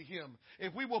unto him,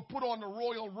 if we will put on the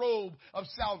royal robe of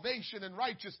salvation and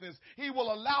righteousness, he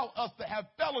will allow us to have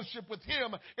fellowship with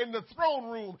him in the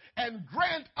throne room and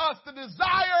grant us the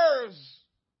desires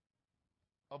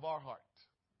of our heart.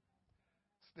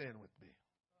 Stand with me.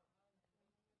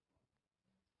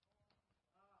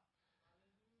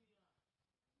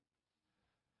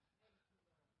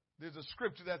 There's a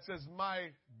scripture that says, my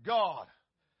God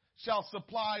shall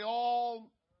supply all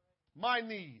my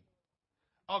need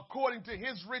according to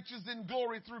his riches in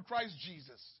glory through Christ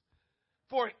Jesus.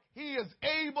 For he is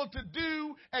able to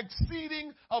do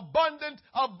exceeding abundant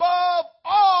above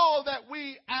all that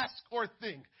we ask or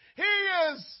think. He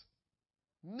is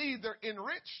neither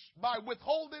enriched by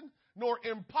withholding nor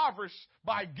impoverished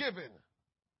by giving.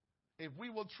 If we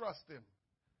will trust him,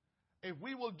 if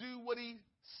we will do what he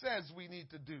says we need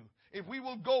to do, if we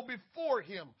will go before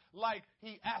him like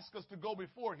he asked us to go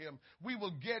before him, we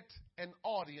will get an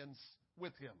audience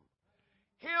with him.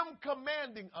 Him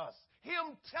commanding us,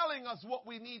 him telling us what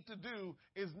we need to do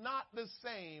is not the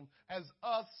same as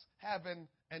us having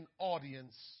an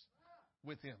audience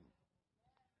with him.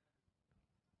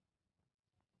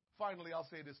 Finally, I'll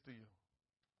say this to you.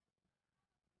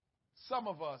 Some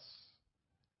of us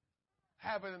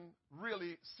haven't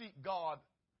really seek God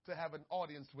to have an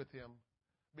audience with him,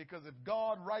 because if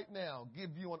God right now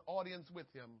give you an audience with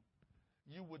him,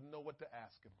 you wouldn't know what to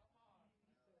ask him.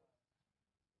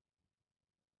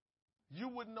 You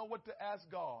wouldn't know what to ask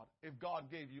God if God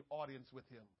gave you audience with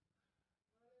him.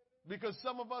 Because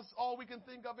some of us, all we can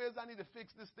think of is, I need to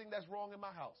fix this thing that's wrong in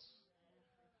my house.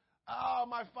 Oh,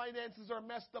 my finances are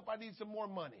messed up. I need some more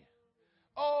money.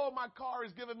 Oh, my car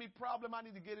is giving me problem. I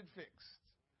need to get it fixed.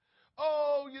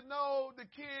 Oh, the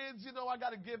kids, I got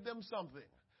to give them something.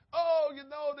 Oh,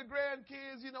 the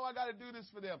grandkids, I got to do this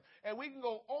for them. And we can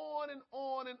go on and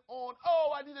on and on.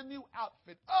 Oh, I need a new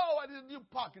outfit. Oh, I need a new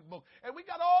pocketbook. And we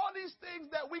got all these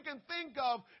things that we can think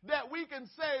of that we can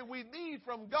say we need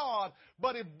from God.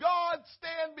 But if God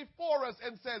stands before us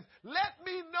and says, let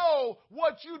me know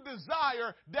what you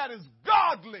desire that is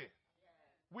godly,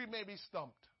 we may be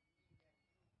stumped.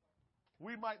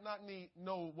 We might not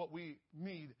know what we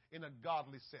need in a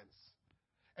godly sense.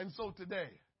 And so today,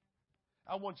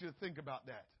 I want you to think about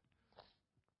that.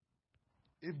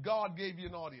 If God gave you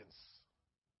an audience,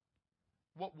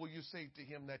 what will you say to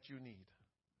him that you need?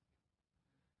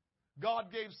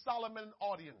 God gave Solomon an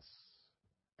audience,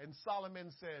 and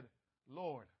Solomon said,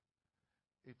 Lord,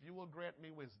 if you will grant me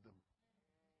wisdom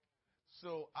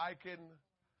so I can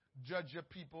judge your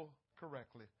people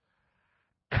correctly,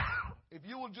 if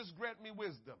you will just grant me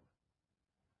wisdom.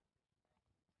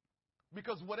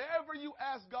 Because whatever you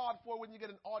ask God for when you get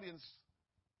an audience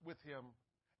with him,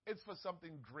 it's for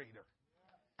something greater.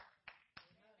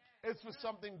 It's for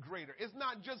something greater. It's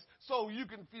not just so you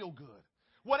can feel good.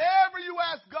 Whatever you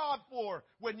ask God for,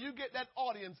 when you get that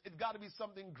audience, it's got to be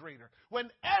something greater. When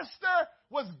Esther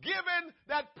was given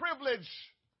that privilege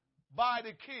by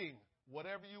the king,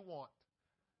 whatever you want,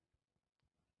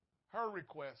 her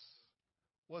request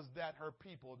was that her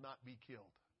people not be killed.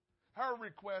 Her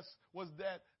request was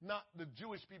that not the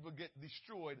Jewish people get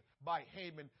destroyed by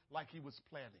Haman like he was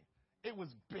planning. It was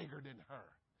bigger than her.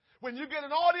 When you get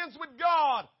an audience with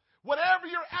God, whatever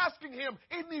you're asking him,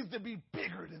 it needs to be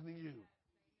bigger than you.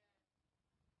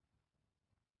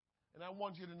 And I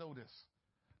want you to know this.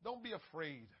 Don't be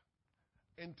afraid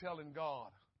in telling God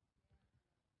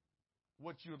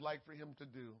what you would like for him to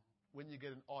do when you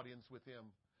get an audience with him.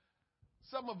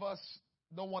 Some of us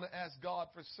don't want to ask God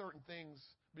for certain things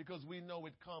because we know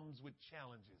it comes with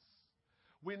challenges.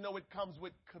 We know it comes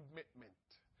with commitment.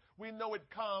 We know it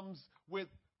comes with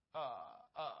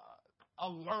a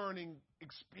learning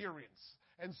experience.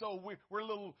 And so we're a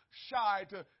little shy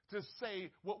to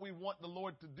say what we want the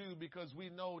Lord to do because we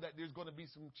know that there's going to be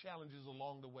some challenges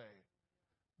along the way.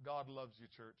 God loves you,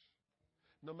 church.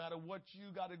 No matter what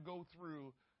you got to go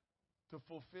through to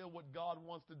fulfill what God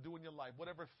wants to do in your life,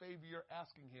 whatever favor you're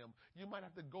asking him, you might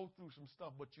have to go through some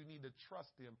stuff, but you need to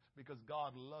trust him because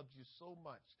God loves you so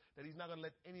much that he's not going to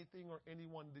let anything or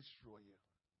anyone destroy you.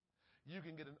 You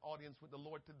can get an audience with the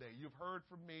Lord today. You've heard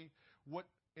from me what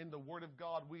in the Word of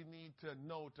God we need to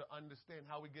know to understand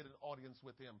how we get an audience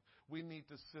with him. We need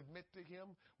to submit to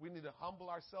him. We need to humble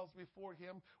ourselves before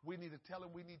him. We need to tell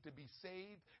him we need to be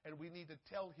saved, and we need to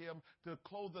tell him to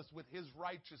clothe us with his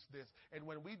righteousness. And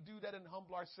when we do that and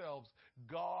humble ourselves,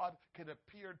 God can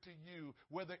appear to you,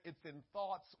 whether it's in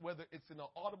thoughts, whether it's in an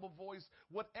audible voice,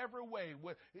 whatever way,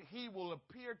 he will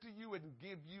appear to you and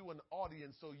give you an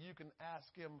audience so you can ask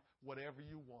him whatever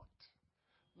you want.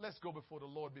 Let's go before the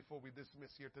Lord before we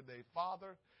dismiss here today.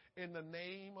 Father, in the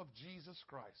name of Jesus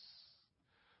Christ,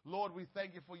 Lord, we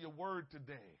thank you for your word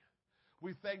today.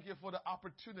 We thank you for the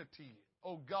opportunity,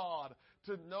 oh God,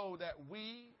 to know that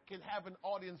we can have an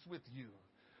audience with you.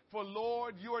 For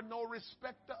Lord, you are no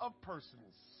respecter of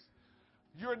persons.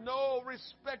 You're no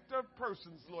respecter of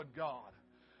persons, Lord God.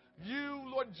 You,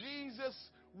 Lord Jesus,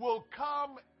 will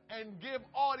come and give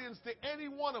audience to any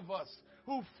one of us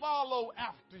who follow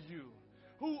after you,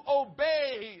 who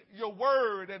obey your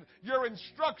word and your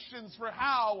instructions for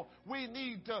how we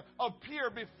need to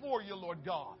appear before you, Lord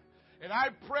God. And I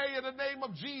pray in the name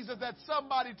of Jesus that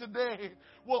somebody today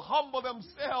will humble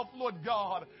themselves, Lord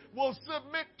God, will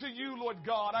submit to you, Lord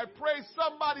God. I pray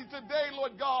somebody today,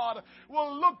 Lord God,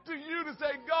 will look to you to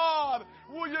say, God,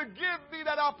 will you give me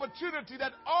that opportunity,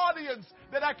 that audience,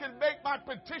 that I can make my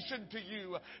petition to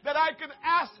you, that I can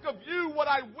ask of you what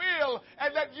I will,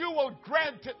 and that you will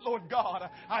grant it, Lord God.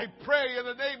 I pray in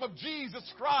the name of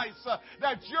Jesus Christ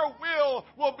that your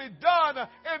will be done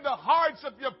in the hearts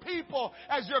of your people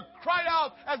as you cry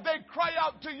out, as they cry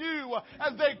out to you,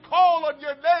 as they call on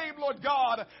your name, Lord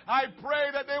God. I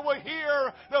pray that they will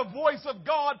hear the voice of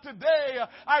God today.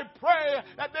 I pray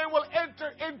that they will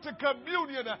enter into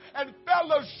communion and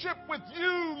fellowship with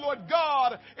you, Lord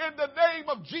God, in the name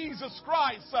of Jesus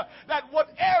Christ, that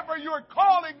whatever you're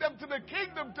calling them to the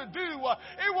kingdom to do,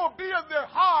 it will be in their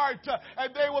heart,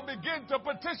 and they will begin to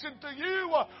petition to you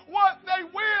what they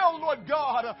will, Lord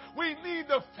God. We need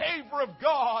the favor of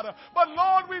God, but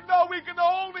Lord, we know we can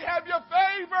only have your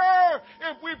favor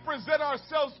if we present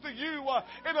ourselves to you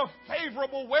in a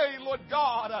favorable way, Lord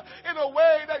God, in a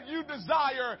way that you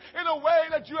desire, in a way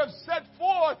that you have set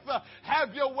forth.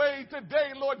 Have your way today,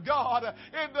 Lord God,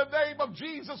 in the name of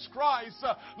Jesus Christ.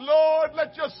 Lord,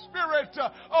 let your spirit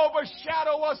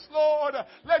overshadow us, Lord.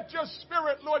 Let your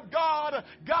spirit, Lord God,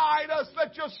 guide us.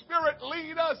 Let your spirit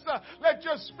lead us. Let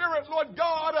your spirit, Lord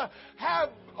God, have,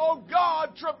 oh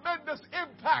God, tremendous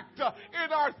impact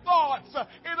in our thoughts,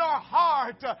 in our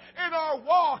heart, in our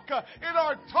walk, in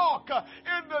our talk.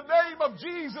 In the name of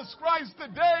Jesus Christ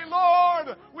today,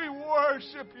 Lord, we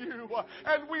worship you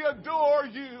and we adore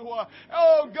you.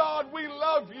 Oh God, we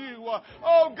love you.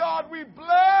 Oh God, we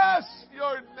bless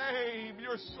your name.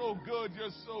 You're so good. You're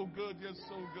so good. You're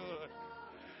so good.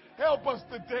 Help us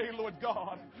today, Lord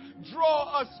God.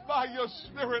 Draw us by your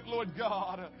Spirit, Lord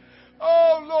God.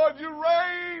 Oh, Lord, you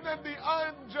reign in the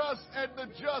unjust and the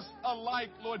just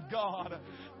alike, Lord God.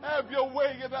 Have your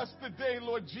way in us today,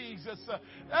 Lord Jesus.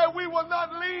 And we will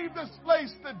not leave this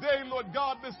place today, Lord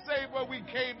God, the same way we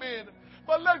came in.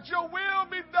 But let your will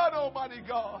be done, Almighty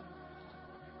God.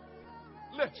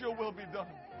 Let your will be done.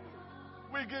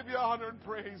 We give you honor and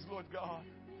praise, Lord God.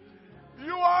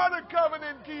 You are the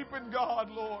covenant-keeping God,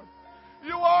 Lord.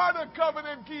 You are the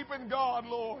covenant-keeping God,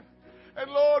 Lord.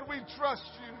 And Lord, we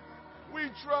trust you. We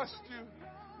trust you.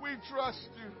 We trust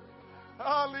you.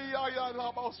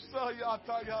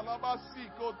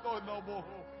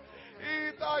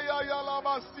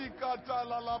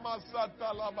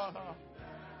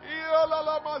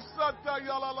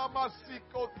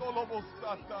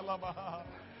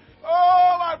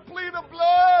 Oh, I plead the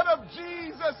blood of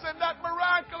Jesus, and that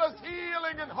miraculous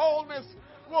healing and wholeness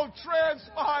will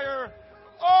transpire.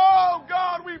 Oh,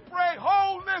 God, we pray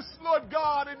wholeness, Lord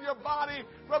God, in your body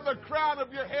from the crown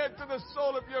of your head to the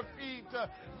sole of your feet.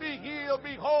 Be healed,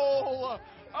 be whole.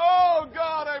 Oh,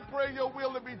 God, I pray your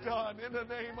will to be done in the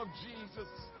name of Jesus.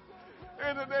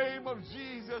 In the name of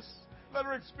Jesus, let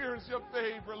her experience your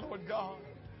favor, Lord God.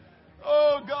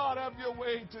 Oh, God, have your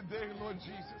way today, Lord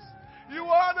Jesus. You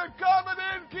are the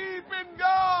covenant-keeping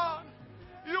God.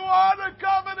 You are the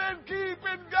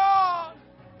covenant-keeping God.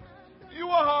 You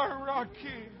are our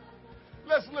King.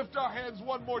 Let's lift our hands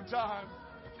one more time.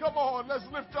 Come on, let's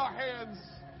lift our hands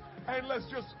and let's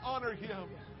just honor him.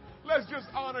 Let's just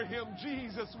honor him.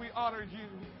 Jesus, we honor you.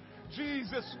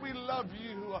 Jesus, we love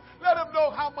you. Let him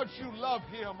know how much you love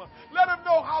him. Let him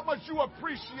know how much you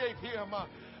appreciate him.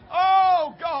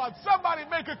 Oh, God, somebody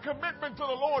make a commitment to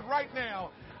the Lord right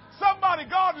now. Somebody,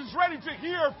 God is ready to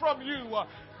hear from you.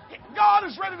 God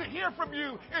is ready to hear from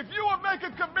you. If you will make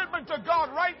a commitment to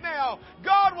God right now,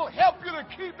 God will help you to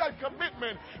keep that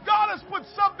commitment. God has put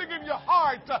something in your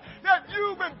heart that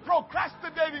you've been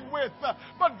procrastinating with.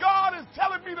 But God is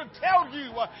telling me to tell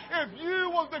you, if you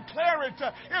will declare it,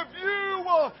 if you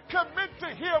will commit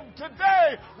to Him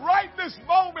today, right this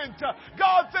moment,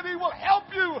 God said He will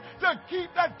help you to keep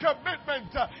that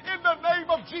commitment in the name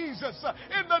of Jesus.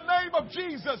 In the name of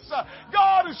Jesus.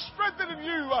 God is strengthening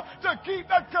you to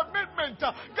keep that commitment.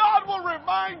 God will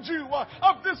remind you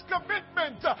of this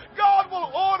commitment. God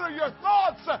will order your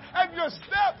thoughts and your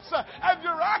steps and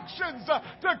your actions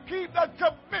to keep that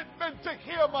commitment to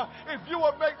Him. If you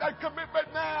will make that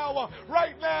commitment now,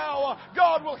 right now,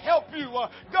 God will help you.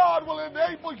 God will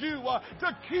enable you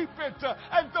to keep it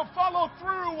and to follow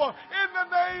through in the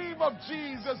name of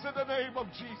Jesus. In the name of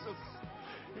Jesus.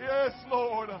 Yes,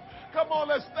 Lord. Come on,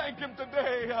 let's thank Him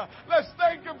today. Let's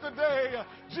thank Him today.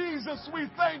 Jesus, we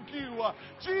thank you.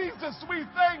 Jesus, we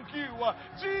thank you.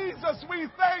 Jesus, we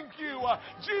thank you.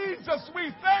 Jesus,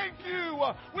 we thank you.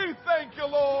 We thank you,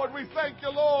 Lord. We thank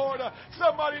you, Lord.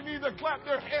 Somebody need to clap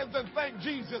their hands and thank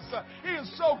Jesus. He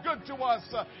is so good to us.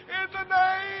 In the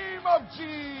name of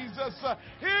Jesus.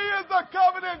 He is the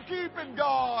covenant-keeping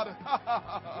God.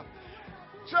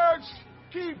 Church,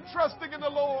 keep trusting in the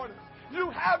Lord. You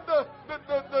have the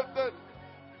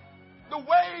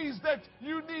ways that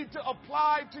you need to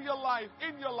apply to your life,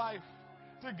 in your life,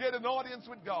 to get an audience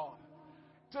with God,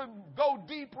 to go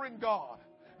deeper in God.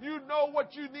 You know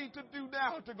what you need to do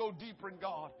now to go deeper in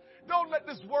God. Don't let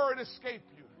this word escape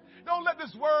you. Don't let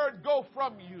this word go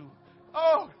from you.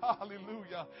 Oh,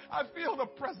 hallelujah. I feel the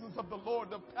presence of the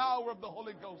Lord, the power of the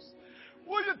Holy Ghost.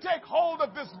 Will you take hold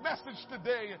of this message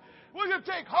today? Will you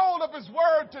take hold of His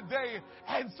word today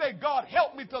and say, God,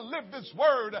 help me to live this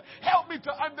word. Help me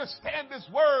to understand this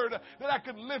word that I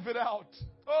can live it out.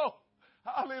 Oh,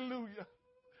 hallelujah.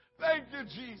 Thank you,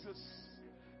 Jesus.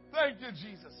 Thank you,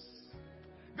 Jesus.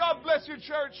 God bless you,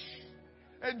 church.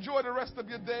 Enjoy the rest of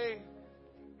your day.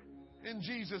 In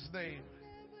Jesus' name.